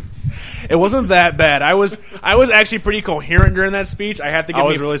 apocalypse. It wasn't that bad. I was actually pretty coherent during that speech. I have to give I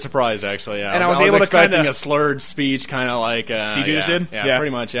was me really surprised, actually. Yeah, And I was able to expecting kinda- a slurred speech, kind of like CJ yeah, just did? Yeah, Yeah.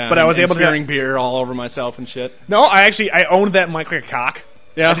 pretty much. Yeah, But I was and able to- smearing beer all over myself and shit. No, I owned that mic like a cock.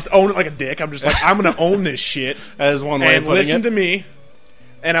 Yeah. I just owned it like a dick. I'm just like, I'm going to own this shit. That is one way And of putting listen it. to me.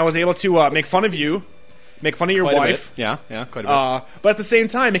 And I was able to make fun of you, make fun of your Quite a wife, bit. Yeah, quite a bit. but at the same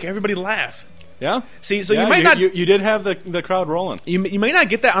time, make everybody laugh. Yeah. See, so Yeah, you might not. You did have the crowd rolling. You may not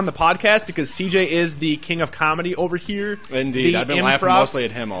get that on the podcast because CJ is the king of comedy over here. Indeed. The I've been laughing mostly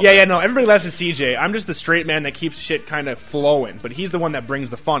at him all Yeah, day. yeah, no, everybody laughs at CJ. I'm just the straight man that keeps shit kind of flowing, but he's the one that brings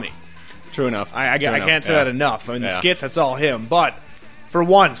the funny. True enough. I True enough. can't say Yeah. that enough. I mean, the Yeah. skits, that's all him. But for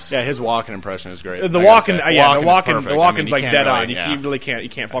once, Yeah, his walking impression is great. the I gotta walking, say. yeah, Walking the is walking, perfect. the walking's you like can't dead really- on. You, yeah. you really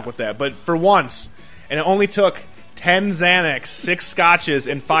can't fuck with that. But for once, and it only took 10 Xanax, 6 scotches,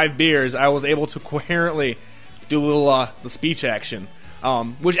 and 5 beers, I was able to coherently do a little the speech action,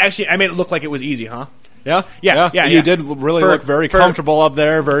 which actually I made it look like it was easy, huh? Yeah, Yeah. You did really look very comfortable up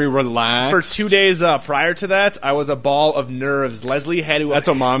there, very relaxed. For 2 days prior to that, I was a ball of nerves. Leslie had to. That's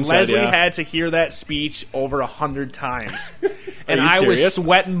what Mom said, Leslie yeah. had to hear that speech over 100 times, and you I was serious?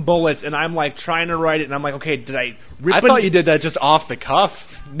 sweating bullets. And I'm like trying to write it, and I'm like, okay, did I rip? I thought you did that just off the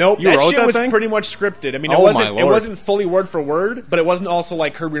cuff. Nope, You that wrote shit that was thing? pretty much scripted. I mean, it Oh, wasn't. my It Lord. wasn't fully word for word, but it wasn't also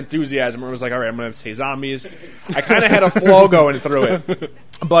like Curb Your Enthusiasm, where it was like, all right, I'm going to say zombies. I kind of had a flow going through it,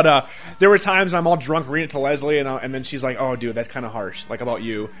 but there were times I'm all drunk reading it to Leslie, and then she's like, "Oh, dude, that's kind of harsh, like about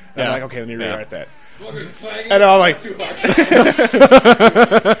you." And I'm Yeah. like, "Okay, let me Yeah. rewrite that." And I'm like,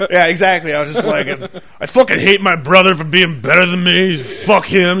 yeah, exactly. I was just like, I fucking hate my brother for being better than me. Fuck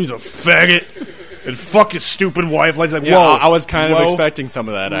him. He's a faggot. And fuck his stupid wife. Like, Yeah, whoa. I was kind of whoa. expecting some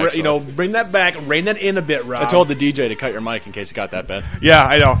of that, actually. You know, bring that back, rein that in a bit, Rob. I told the DJ to cut your mic in case it got that bad. Yeah,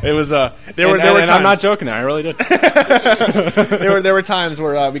 I know. It was there were times. I'm not joking. I really did. there were times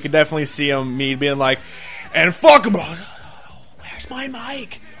where we could definitely see him, me being like, and fuck him. Where's my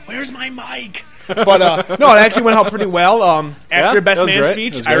mic? Where's my mic? But no, it actually went out pretty well. After Yeah, Best that was Man great.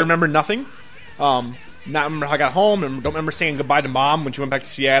 speech, That was I great. remember nothing. Not remember how I got home, and don't remember saying goodbye to Mom when she went back to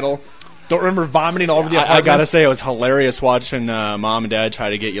Seattle. Don't remember vomiting all over the apartment. I gotta say, it was hilarious watching Mom and Dad try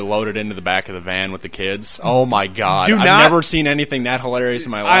to get you loaded into the back of the van with the kids. Oh my god! Do I've not- never seen anything that hilarious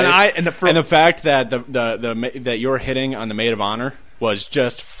in my life. And the fact that that you're hitting on the maid of honor was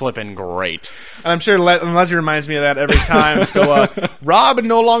just flipping great. I'm sure Leslie reminds me of that every time. So, Rob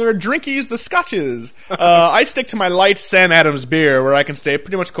no longer drinkies the scotches. I stick to my light Sam Adams beer where I can stay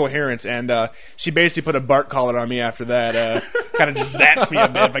pretty much coherent. And she basically put a Bart collar on me after that. Kind of just zaps me a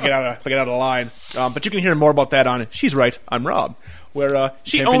bit if I get out of line. But you can hear more about that on She's Right, I'm Rob, where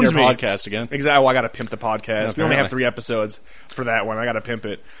she Pimping owns your me. podcast again. Exactly. Well, I got to pimp the podcast. We only have apparently. 3 episodes for that one. I got to pimp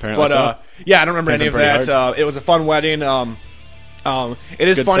it. Apparently But so. yeah, I don't remember Pimping any of pretty that. It was a fun wedding. It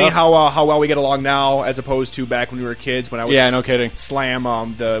is good funny stuff. how well we get along now as opposed to back when we were kids when I would Yeah, no kidding. slam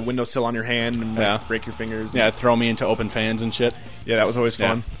the windowsill on your hand and Yeah. break your fingers. Yeah, throw me into open fans and shit. Yeah, that was always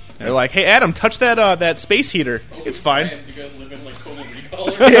fun. Yeah. They're like, "Hey, Adam, touch that space heater. It's fine." You guys live in like Total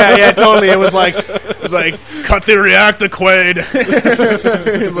Recall. Yeah, totally. It was like cut the reactor, Quaid.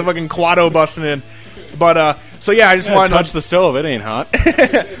 The fucking Quado busting in. But so yeah, I just wanted Touch to the stove, it ain't hot.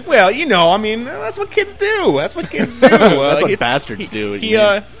 well, you know, I mean, that's what kids do. That's what kids do. That's what bastards do.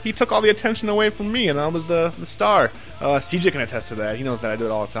 He took all the attention away from me, and I was the star. CJ can attest to that. He knows that I do it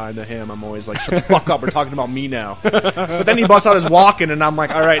all the time to him. I'm always like, shut the fuck up, we're talking about me now. But then he busts out his walking, and I'm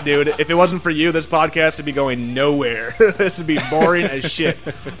like, all right, dude, if it wasn't for you, this podcast would be going nowhere. This would be boring as shit.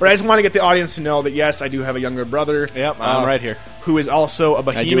 But I just want to get the audience to know that, yes, I do have a younger brother. Yep, I'm right here. Who is also a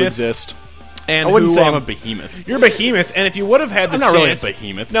behemoth. I do exist. And I wouldn't who, say I'm a behemoth. You're a behemoth, and if you would have had the I'm not chance... really a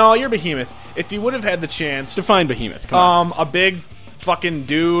behemoth. No, you're a behemoth. If you would have had the chance... Define behemoth. Come on. A big fucking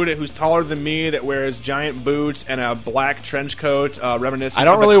dude who's taller than me that wears giant boots and a black trench coat, reminiscent I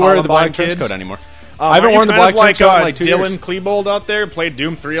don't of really the wear the Columbine black trench kids. coat anymore. I haven't worn the Aren't you black kind trench of coat in like 2 Dylan years. Klebold out there, played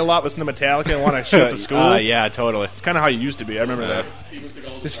Doom 3 a lot, listen to Metallica, and want to shoot the school. Yeah, totally. It's kind of how you used to be. I remember that.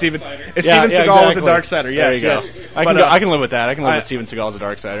 If Steven Seagal exactly. was a dark sider, yes, There you yes. go. I But, can live with that. I can live I- with Steven Seagal as a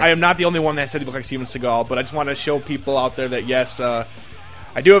dark sider. I am not the only one that said he looked like Steven Seagal, but I just want to show people out there that yes,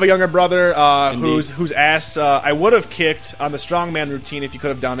 I do have a younger brother whose ass I would have kicked on the strongman routine if you could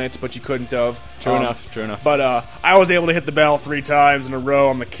have done it, but you couldn't have. True enough. But I was able to hit the bell 3 times in a row.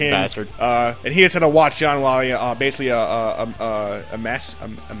 I'm the king. Bastard. And he had to watch on while he basically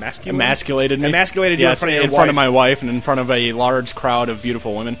Emasculated me. Emasculated you yes, in front of your wife. of my wife and in front of a large crowd of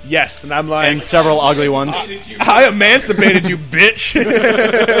beautiful women. Yes, and I'm like... And several ugly ones. I emancipated you, bitch.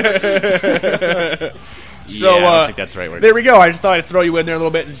 So, yeah, I don't think that's the right word. There we go. I just thought I'd throw you in there a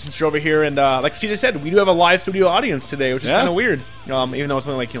little bit since you're over here. And like CJ said, we do have a live studio audience today, which is kind of weird. Even though it's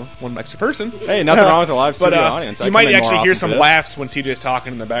only like one extra person. Hey, nothing wrong with a live studio audience. You might actually hear some laughs when CJ's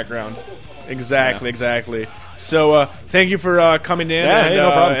talking in the background. Exactly. So, thank you for coming in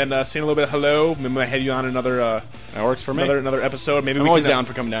no problem. and saying a little bit of hello. Maybe I had you on another. That works for me. Another episode. Maybe I'm we always can, down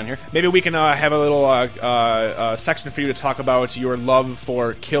for coming down here. Maybe we can have a little section for you to talk about your love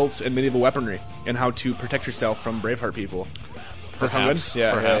for kilts and medieval weaponry and how to protect yourself from Braveheart people. Does that sound good?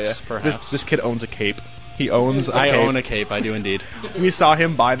 Yeah. Perhaps. This kid owns a cape. He owns a cape. I own a cape. I do indeed. We saw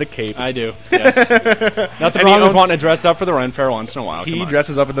him buy the cape. I do. Yes. Nothing wrong with wanting to dress up for the Ren Fair once in a while. He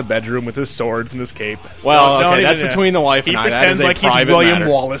dresses up in the bedroom with his swords and his cape. Well, okay, that's between the wife and I. He pretends like he's William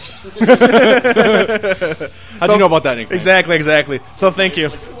Wallace. How'd you know about that nickname? Exactly. So thank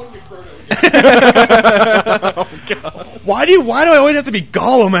you. Why do I always have to be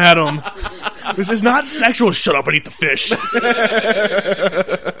Gollum, Adam? This is not sexual. Shut up and eat the fish.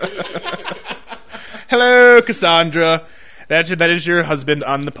 Hello, Cassandra. That is your husband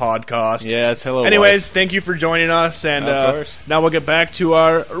on the podcast. Yes, hello. Anyways, wife. Thank you for joining us, and of course. Now we'll get back to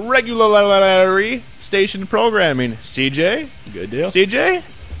our regular station programming. CJ, Good deal. CJ,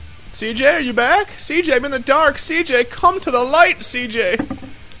 are you back? CJ, I'm in the dark. CJ, come to the light. CJ,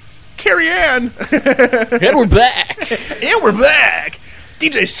 Carrie Ann, And we're back. and we're back.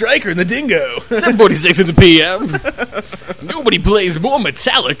 DJ Stryker and the Dingo. 7:46 in the PM. Nobody plays more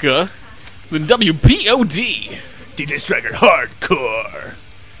Metallica than WPOD. DJ Stryker hardcore.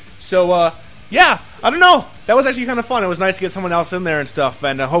 So, yeah, I don't know. That was actually kind of fun. It was nice to get someone else in there and stuff,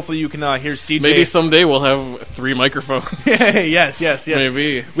 and hopefully you can hear CJ. Maybe someday we'll have 3 microphones. yes.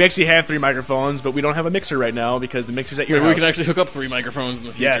 Maybe. We actually have 3 microphones, but we don't have a mixer right now because the mixer's at your Maybe house. we can actually hook up 3 microphones in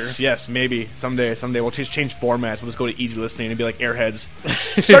the future. Yes, maybe. Someday. We'll just change formats. We'll just go to easy listening and be like Airheads.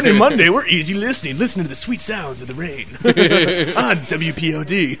 Starting Monday, we're easy listening. Listen to the sweet sounds of the rain. On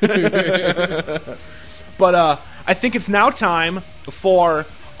WPOD. But, I think it's now time for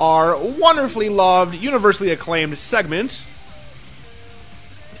our wonderfully loved, universally acclaimed segment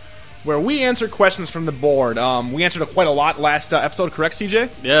where we answer questions from the board. We answered quite a lot last episode, correct, CJ?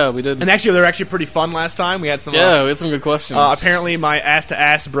 Yeah, we did. And actually, they were actually pretty fun last time. We had some. We had some good questions. Apparently, my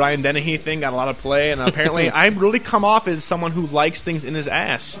ass-to-ass Brian Dennehy thing got a lot of play, and apparently, I really come off as someone who likes things in his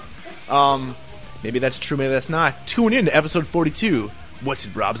ass. Maybe that's true, maybe that's not. Tune in to episode 42. What's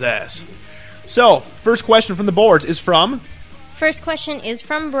in Rob's ass? So, first question from the boards is from... First question is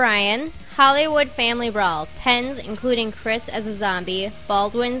from Brian. Hollywood Family Brawl. Pens, including Chris as a zombie,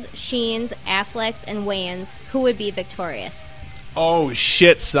 Baldwin's, Sheens, Affleck's, and Wayans. Who would be victorious? Oh,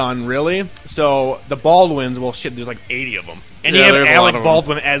 shit, son, really? So, the Baldwins, well, shit, there's like 80 of them. And you have there's a Alec lot of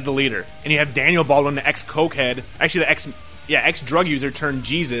Baldwin as the leader. And you have Daniel Baldwin, the ex-cokehead. Actually, the ex-drug user turned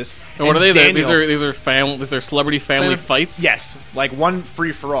Jesus. And what are they? Daniel, These are celebrity family fights? Yes, like one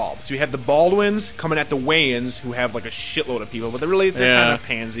free-for-all. So you have the Baldwins coming at the Wayans, who have like a shitload of people, but they're kind of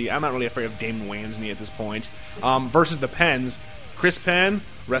pansy. I'm not really afraid of Damon Wayans at this point. Versus the Penns, Chris Penn,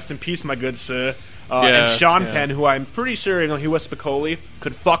 rest in peace, my good sir. And Sean Penn, who I'm pretty sure, he was Spicoli,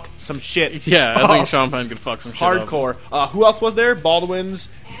 could fuck some shit. Yeah, I think Sean Penn could fuck some shit hardcore. Who else was there? Baldwin's,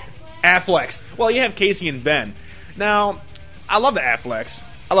 Affleck's. Well, you have Casey and Ben. Now, I love the Afflecks.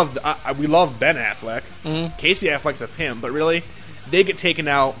 We love Ben Affleck. Mm-hmm. Casey Affleck's a pimp, but really, they get taken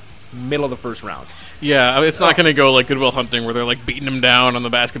out middle of the first round. Yeah, it's not going to go like Good Will Hunting where they're like beating him down on the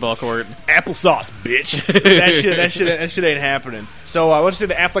basketball court. Applesauce, bitch. that shit ain't happening. So let's just say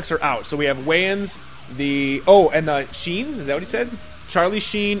the Afflecks are out. So we have Wayans, and the Sheens. Is that what he said? Charlie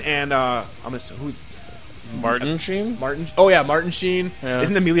Sheen and who's Martin Sheen? Oh yeah, Martin Sheen. Yeah.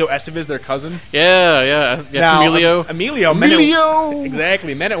 Isn't Emilio Estevez their cousin? Yeah. Now, Emilio. Emilio.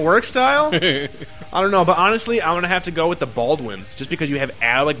 Exactly, Men at Work style. I don't know, but honestly, I'm gonna have to go with the Baldwins, just because you have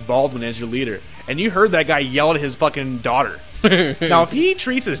Alec Baldwin as your leader, and you heard that guy yell at his fucking daughter. Now, if he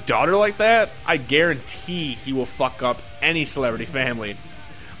treats his daughter like that, I guarantee he will fuck up any celebrity family.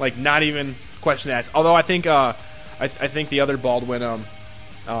 Like, not even question asked. Although I think I think the other Baldwin,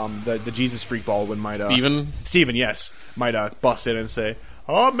 the Jesus freak Baldwin might Steven, yes, might bust in and say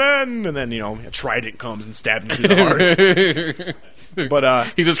Amen, and then a trident comes and stabs him through the heart. But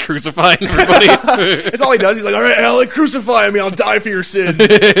He's just crucifying everybody. that's all he does. He's like, all right, Alec, crucify me. I'll die for your sins.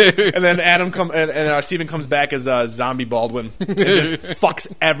 And then Steven comes back as zombie Baldwin and just fucks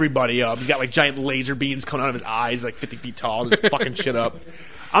everybody up. He's got like giant laser beams coming out of his eyes, like 50 feet tall, just fucking shit up.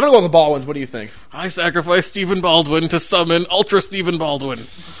 I'm gonna go with the Baldwins. What do you think? I sacrifice Stephen Baldwin to summon Ultra Stephen Baldwin.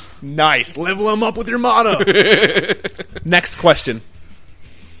 Nice. Level him up with your motto. Next question.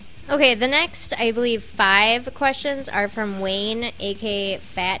 Okay, the next, I believe, 5 questions are from Wayne, aka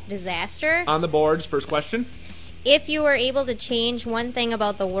Fat Disaster. On the boards, first question. If you were able to change one thing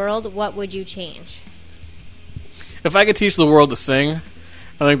about the world, what would you change? If I could teach the world to sing,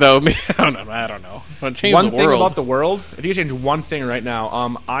 I think that would be. I don't know. I'd change One the thing world. about the world. If you could change one thing right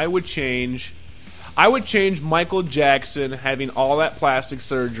now, I would change Michael Jackson having all that plastic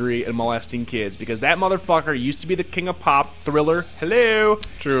surgery and molesting kids, because that motherfucker used to be the king of pop, Thriller. Hello.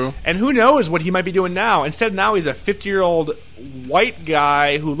 True. And who knows what he might be doing now. Instead, now he's a 50-year-old white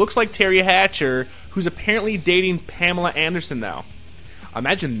guy who looks like Terry Hatcher, who's apparently dating Pamela Anderson now.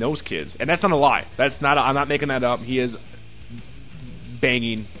 Imagine those kids. And that's not a lie. I'm not making that up. He is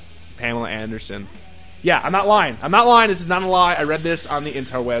banging Pamela Anderson. Yeah, I'm not lying. This is not a lie. I read this on the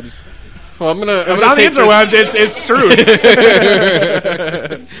interwebs. Well, I'm gonna on the interwebs. It's true.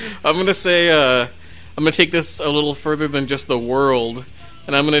 I'm gonna say I'm gonna take this a little further than just the world,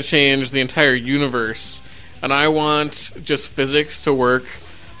 and I'm gonna change the entire universe. And I want just physics to work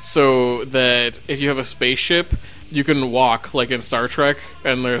so that if you have a spaceship, you can walk like in Star Trek,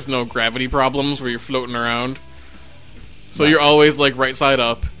 and there's no gravity problems where you're floating around. So Nice. you're always like right side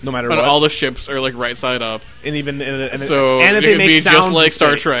up, No matter and what. all the ships are like right side up. And even and So and that it they could make be sounds just in like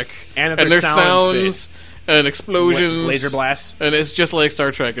Star space. Trek, And that there's there's sound in sounds space. and explosions, Laser blasts, and it's just like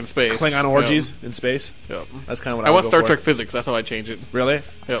Star Trek in space. Klingon orgies in space. Yep. That's kind of what I would want go Star for. Trek physics. That's how I change it. Really?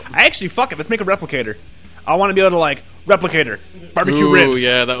 Yep. I actually fuck it. Let's make a replicator. I want to be able to like replicator, barbecue Ooh, ribs.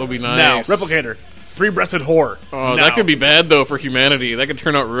 yeah, that would be Now nice. replicator, 3-breasted whore. Oh, Now. that could be bad though for humanity. That could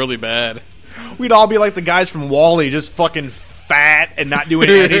turn out really bad. We'd all be like the guys from Wall-E, just fucking fat and not doing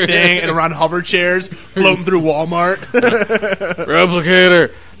anything, and around hover chairs floating through Walmart.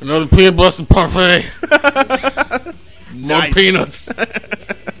 Replicator, another peanut busted parfait. More Nice. peanuts.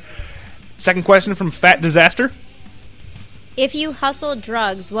 Second question from Fat Disaster. If you hustled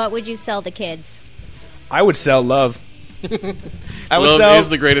drugs, what would you sell to kids? I would sell love. I would Love sell is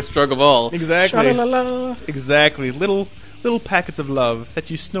the greatest drug of all. exactly, exactly. Little packets of love that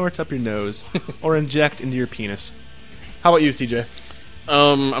you snort up your nose or inject into your penis. How about you, CJ?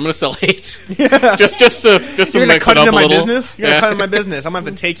 I'm gonna sell hate. just to You're gonna mix cut it up into a my little. business? You're Yeah. gonna cut into my business. I'm gonna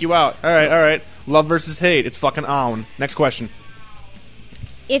have to take you out. All right. Love versus hate. It's fucking on. Next question.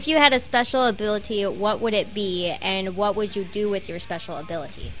 If you had a special ability, what would it be, and what would you do with your special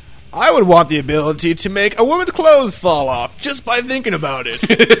ability? I would want the ability to make a woman's clothes fall off just by thinking about it.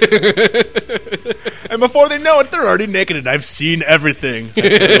 And before they know it, they're already naked, and I've seen everything.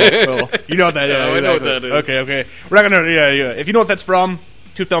 That's cool. You know what that is. Yeah, I know what that is. Okay. We're not gonna. Yeah. If you know what that's from,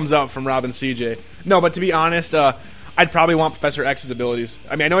 2 thumbs up from Rob and CJ. No, but to be honest, I'd probably want Professor X's abilities.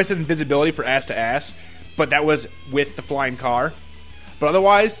 I mean, I know I said invisibility for ass to ass, but that was with the flying car. But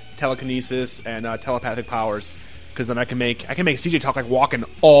otherwise, telekinesis and telepathic powers, because then I can make CJ talk like walking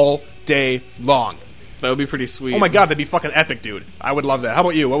all day long. That would be pretty sweet. Oh my god, that'd be fucking epic, dude. I would love that. How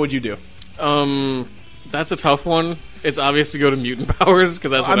about you? What would you do? That's a tough one. It's obvious to go to mutant powers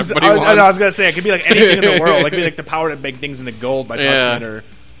because that's what everybody wants. I was gonna say it could be like anything in the world. Like, be like the power to make things into gold by touching Yeah. it, or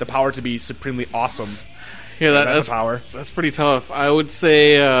the power to be supremely awesome. Yeah, That's a power. That's pretty tough. I would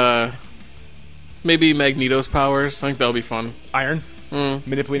say maybe Magneto's powers. I think that would be fun. Iron,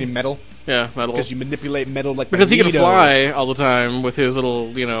 manipulating metal, Yeah, metal. because you manipulate metal like Because he can Magneto. fly all the time with his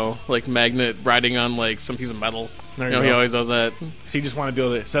little, like magnet riding on like some piece of metal. There you He go. always does that. So you just want to be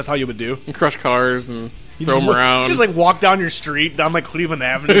able to. So that's how you would do. And crush cars and You throw just them around. You just like walk down your street, down like Cleveland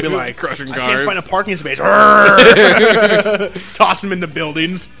Avenue, and be Just like, crushing I cars. can't find a parking space. Toss them into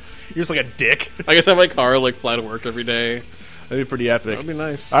buildings. You're just like a dick. I guess have my car like fly to work every day. That'd be pretty epic. That'd be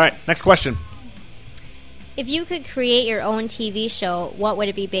nice. All right, next question. If you could create your own TV show, what would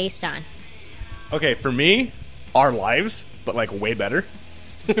it be based on? Okay, for me, our lives, but like way better.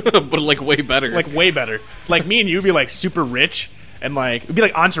 But like way better. Like way better. Like me and you would be like super rich, and like it'd be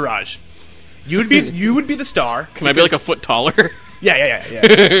like Entourage. You would be the star. Can I be like a foot taller? Yeah.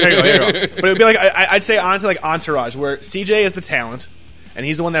 There you go. But it'd be like I'd say honestly like Entourage, where CJ is the talent, and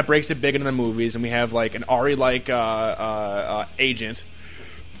he's the one that breaks it big into the movies, and we have like an Ari like agent,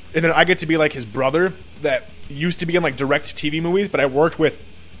 and then I get to be like his brother that used to be in like direct TV movies, but I worked with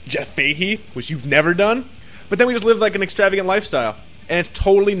Jeff Fahey, which you've never done. But then we just live like an extravagant lifestyle, and it's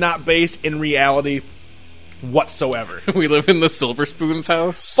totally not based in reality. whatsoever. We live in the Silver Spoons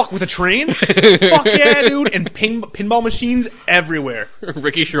house. Fuck with a train? Fuck yeah, dude! And pinball machines everywhere.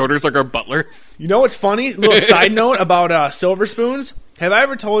 Ricky Schroeder's like our butler. You know what's funny? Little side note about Silver Spoons. Have I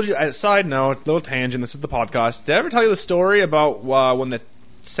ever told you? Side note, little tangent. This is the podcast. Did I ever tell you the story about when the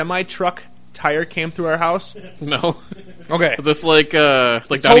semi-truck tire came through our house? No. Okay. Is this like Donnie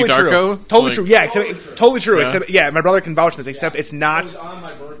Totally Darko? true. Totally Like- true. Yeah, totally true. Yeah. Except, yeah, my brother can vouch for this. Except it's not.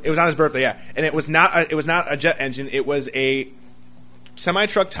 It was on his birthday. Yeah, and it was not. It was not a jet engine. It was a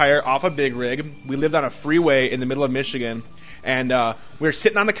semi-truck tire off a big rig. We lived on a freeway in the middle of Michigan, and we were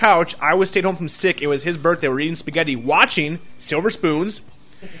sitting on the couch. I was stayed home from sick. It was his birthday. We're eating spaghetti, watching Silver Spoons,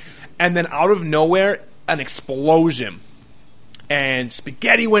 and then out of nowhere, an explosion. And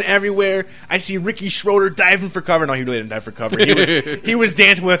spaghetti went everywhere. I see Ricky Schroeder diving for cover. No, he really didn't dive for cover. He was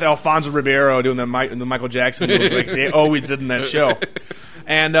dancing with Alfonso Ribeiro doing the Michael Jackson moves like they always did in that show.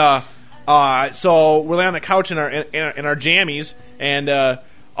 And so we're laying on the couch in our jammies, and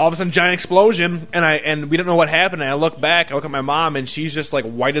all of a sudden, giant explosion, and we don't know what happened. And I look back, I look at my mom, and she's just like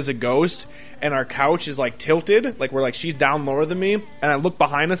white as a ghost, and our couch is like tilted, like we're like she's down lower than me. And I look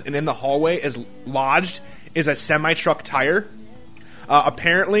behind us, and in the hallway is lodged is a semi-truck tire.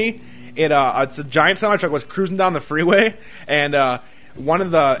 Apparently, it's a giant semi-truck was cruising down the freeway, and one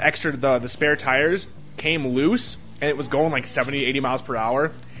of the spare tires came loose, and it was going like 70, 80 miles per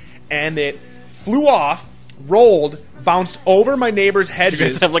hour, and it flew off, rolled, bounced over my neighbor's You hedges.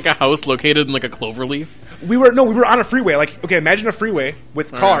 guys have like a house located in like a clover leaf? We were on a freeway. Like, okay, imagine a freeway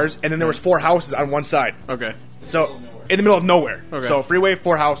with cars, and then there was 4 houses on one side. Okay. So in the middle of nowhere. Okay. So freeway,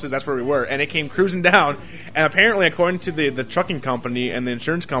 4 houses, that's where we were. And it came cruising down, and apparently, according to the trucking company and the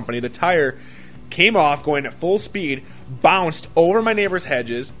insurance company, the tire came off going at full speed, bounced over my neighbor's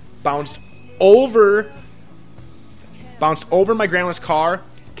hedges, bounced over my grandma's car,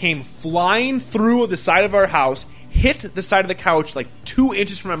 came flying through the side of our house, hit the side of the couch like 2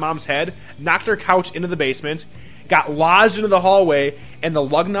 inches from my mom's head, knocked her couch into the basement, got lodged into the hallway, and the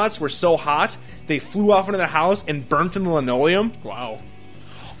lug nuts were so hot they flew off into the house and burnt in the linoleum. Wow.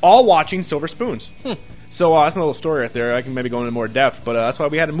 All watching Silver Spoons. So that's a little story right there. I can maybe go into more depth, but that's why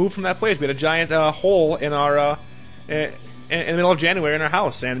we had to move from that place. We had a giant hole in our in the middle of January in our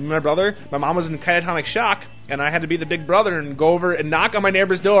house, and my brother, my mom was in catatonic shock, and I had to be the big brother and go over and knock on my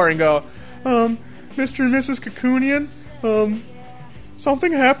neighbor's door and go, Mr. and Mrs. Kakunian,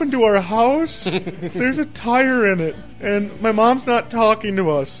 something happened to our house. There's a tire in it, and my mom's not talking to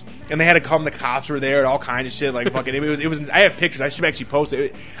us. And they had to come. The cops were there and all kinds of shit. Like fucking, it was. I have pictures. I should actually post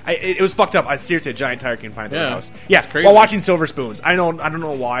it. It was fucked up. I seriously, a giant tire came flying through the house. Yeah, it's crazy. while watching Silver Spoons. I don't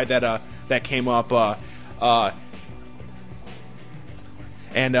know why that came up.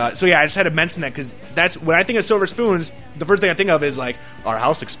 And so yeah, I just had to mention that because that's when I think of Silver Spoons. The first thing I think of is like our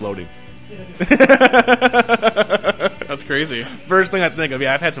house exploding. That's crazy. First thing I think of.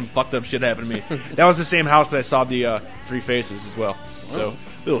 Yeah, I've had some fucked up shit happen to me. That was the same house that I saw the 3 Faces as well. So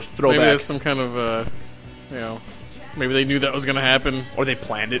little throwback. Maybe there's some kind of, maybe they knew that was going to happen. Or they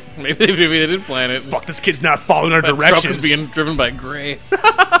planned it. Maybe they did plan it. Fuck, this kid's not following our That directions. truck was being driven by Gray.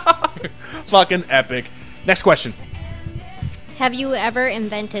 Fucking epic. Next question. Have you ever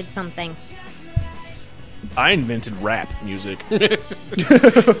invented something? I invented rap music. You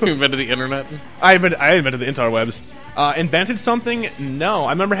invented the internet. I invented the interwebs. Invented something? No.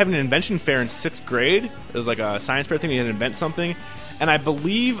 I remember having an invention fair in 6th grade. It was like a science fair thing. You had to invent something. And I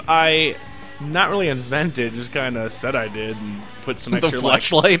believe I not really invented, just kind of said I did and put some The extra...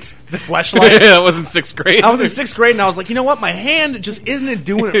 flashlight. The flashlight. Yeah, that was in 6th grade. I was in 6th grade and I was like, you know what? My hand just isn't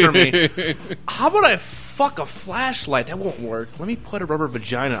doing it for me. How about I fuck a flashlight? That won't work. Let me put a rubber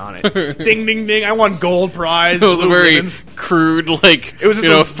vagina on it. Ding, ding, ding. I won gold prize. It was a blue very ribbons. crude, like, It was just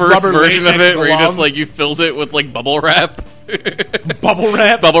a first rubber version of latex it where you just, glove. like, you filled it with, like, bubble wrap. Bubble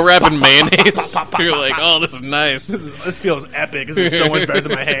wrap. Bubble wrap Pop, and pop, pop, mayonnaise. pop, pop, pop, You're pop, like, pop. oh, this is nice. This feels epic. This is so much better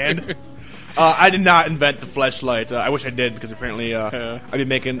than my hand. I did not invent the fleshlight. I wish I did because apparently I'd be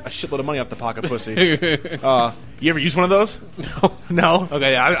making a shitload of money off the pocket pussy. You ever use one of those? No. No?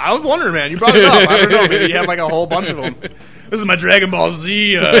 Okay, I was wondering, man. You brought it up. I don't know. Maybe you have like a whole bunch of them. This is my Dragon Ball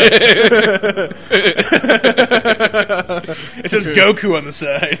Z. It says Goku on the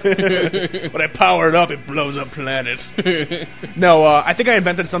side. When I power it up, it blows up planets. No, I think I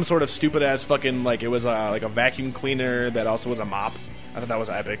invented some sort of stupid ass fucking like it was like a vacuum cleaner that also was a mop. I thought that was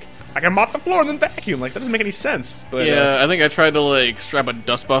epic. I can mop the floor and then vacuum. Like that doesn't make any sense. But Yeah, I think I tried to, like, strap a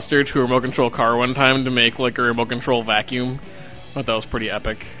dustbuster to a remote control car one time to make, like, a remote control vacuum. I thought that was pretty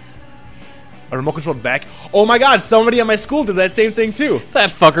epic. a remote controlled vacuum. Oh my god, somebody at my school did that same thing too. That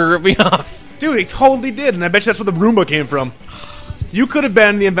fucker ripped me off. Dude, he totally did, and I bet you that's where the Roomba came from. You could have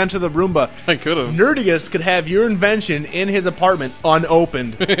been the inventor of the Roomba. I could have. Nerdius could have your invention in his apartment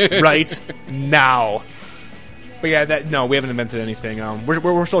unopened right now. But yeah, we haven't invented anything.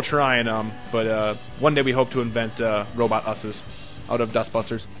 We're still trying. But one day we hope to invent robot us's out of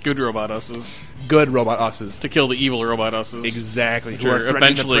Dustbusters. Good robot us's. Good robot us's To kill the evil robot us's. exactly. Which who are threatening the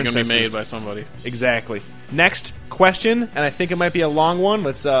eventually going to be made princesses. by somebody. Exactly. Next question, and I think it might be a long one.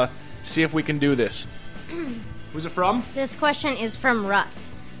 Let's see if we can do this. Who's it from? This question is from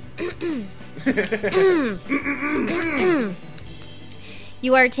Russ.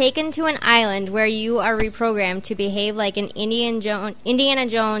 You are taken to an island where you are reprogrammed to behave like an Indiana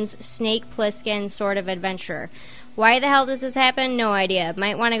Jones, Snake Plissken sort of adventurer. Why the hell does this happen? No idea.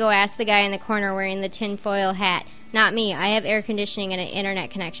 Might want to go ask the guy in the corner wearing the tinfoil hat. Not me. I have air conditioning and an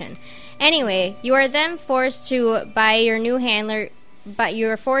internet connection. Anyway, you are then forced by your new handler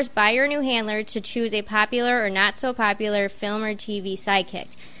to choose a popular or not so popular film or TV sidekick.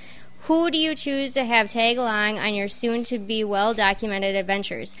 Who do you choose to have tag along on your soon-to-be well-documented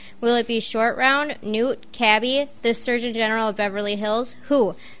adventures? Will it be Short Round, Newt, Cabby, the Surgeon General of Beverly Hills?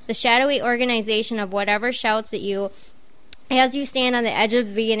 Who? The shadowy organization of whatever shouts at you as you stand on the edge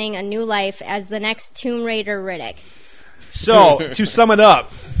of beginning a new life as the next Tomb Raider Riddick. So, to sum it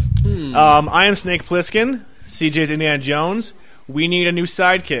up, I am Snake Plissken, CJ's Indiana Jones. We need a new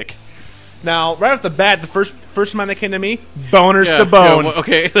sidekick. Now, right off the bat, the first mind that came to me, boners to bone. Well,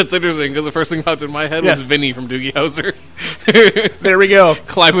 okay, that's interesting, because the first thing that popped in my head Yes. was Vinny from Doogie Howser. There we go.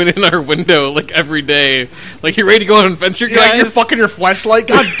 Climbing in our window, like, every day. Like, you ready to go on an adventure, guys? Yeah, you're fucking your fleshlight.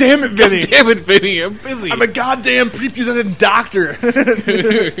 God damn it, Vinny. Damn it, Vinny, I'm busy. I'm a goddamn prepubescent doctor.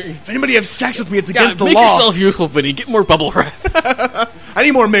 If anybody has sex with me, it's against the make law. yourself useful, Vinny. Get more bubble wrap. I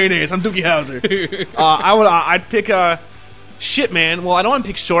need more mayonnaise. I'm Doogie Howser. I'd pick shit, man. Well, I don't want to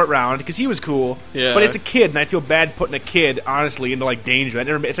pick Short Round because he was cool. Yeah. But it's a kid, and I feel bad putting a kid, honestly, into like danger.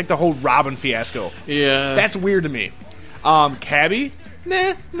 It's like the whole Robin fiasco. Yeah. That's weird to me. Cabby?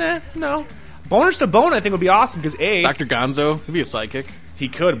 Nah, no. Boners to bone, I think, would be awesome because Dr. Gonzo. He'd be a sidekick. he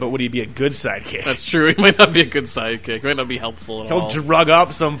could, but would he be a good sidekick? That's true. He might not be a good sidekick. He might not be helpful at all. He'll drug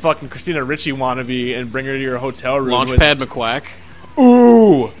up some fucking Christina Ricci wannabe and bring her to your hotel room. Launchpad McQuack.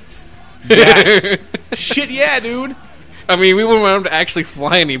 Ooh. Yes. Shit, yeah, dude. I mean, we wouldn't want him to actually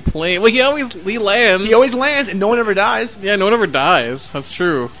fly any plane. Well, he lands. He always lands, and no one ever dies. Yeah, no one ever dies. That's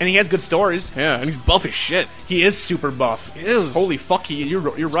true. And he has good stories. Yeah, and he's buff as shit. He is super buff. He is. Holy fuck, you're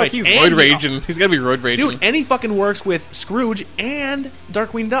right. Like he's And roid raging. He's got to be roid raging. Dude, and he fucking works with Scrooge and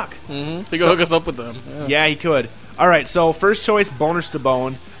Darkwing Duck. He could hook us up with them. Yeah, he could. All right, so first choice, boners to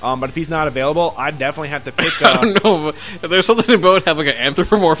bone. But if he's not available, I'd definitely have to pick. I don't know. But there's something about having an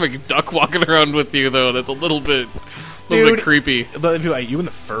anthropomorphic duck walking around with you, though, that's a little bit creepy. But people like, you and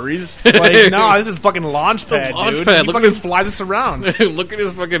the furries? Like, no, this is fucking Launchpad, dude. Launchpad. He Look at fucking his- fly this around. Look at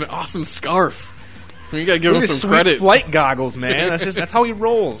his fucking awesome scarf. You gotta give Look him at his some sweet credit. flight goggles, man. That's how he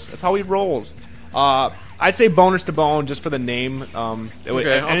rolls. That's how he rolls. I'd say boners to bone just for the name.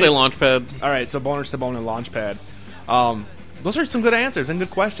 Okay, I'll say Launchpad. All right, so boners to bone and Launchpad. Those are some good answers and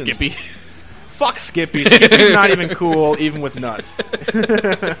good questions. Skippy. Fuck Skippy. Skippy's not even cool, even with nuts.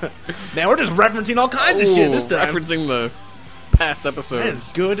 Man, we're just referencing all kinds of shit this time. Referencing the past episodes. That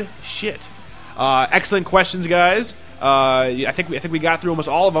is good shit. Excellent questions, guys. I think we got through almost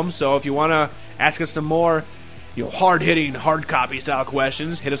all of them. So if you want to ask us some more, hard-hitting, hard copy style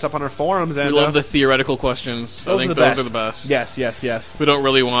questions, hit us up on our forums. And We love the theoretical questions. I think those are the best. Yes. We don't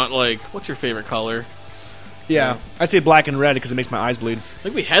really want, like, what's your favorite color? Yeah, I'd say black and red because it makes my eyes bleed. I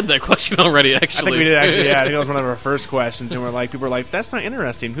think we had that question already, actually. I think we did actually. Yeah, I think that was one of our first questions, and people were like, "That's not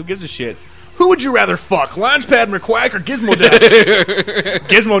interesting. Who gives a shit? Who would you rather fuck, Launchpad McQuack or Gizmo Duck?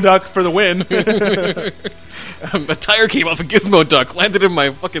 Gizmo Duck for the win." A tire came off a Gizmo Duck, landed in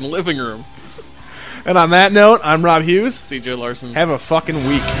my fucking living room. And on that note, I'm Rob Hughes. CJ Larson. Have a fucking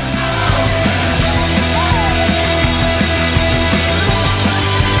week.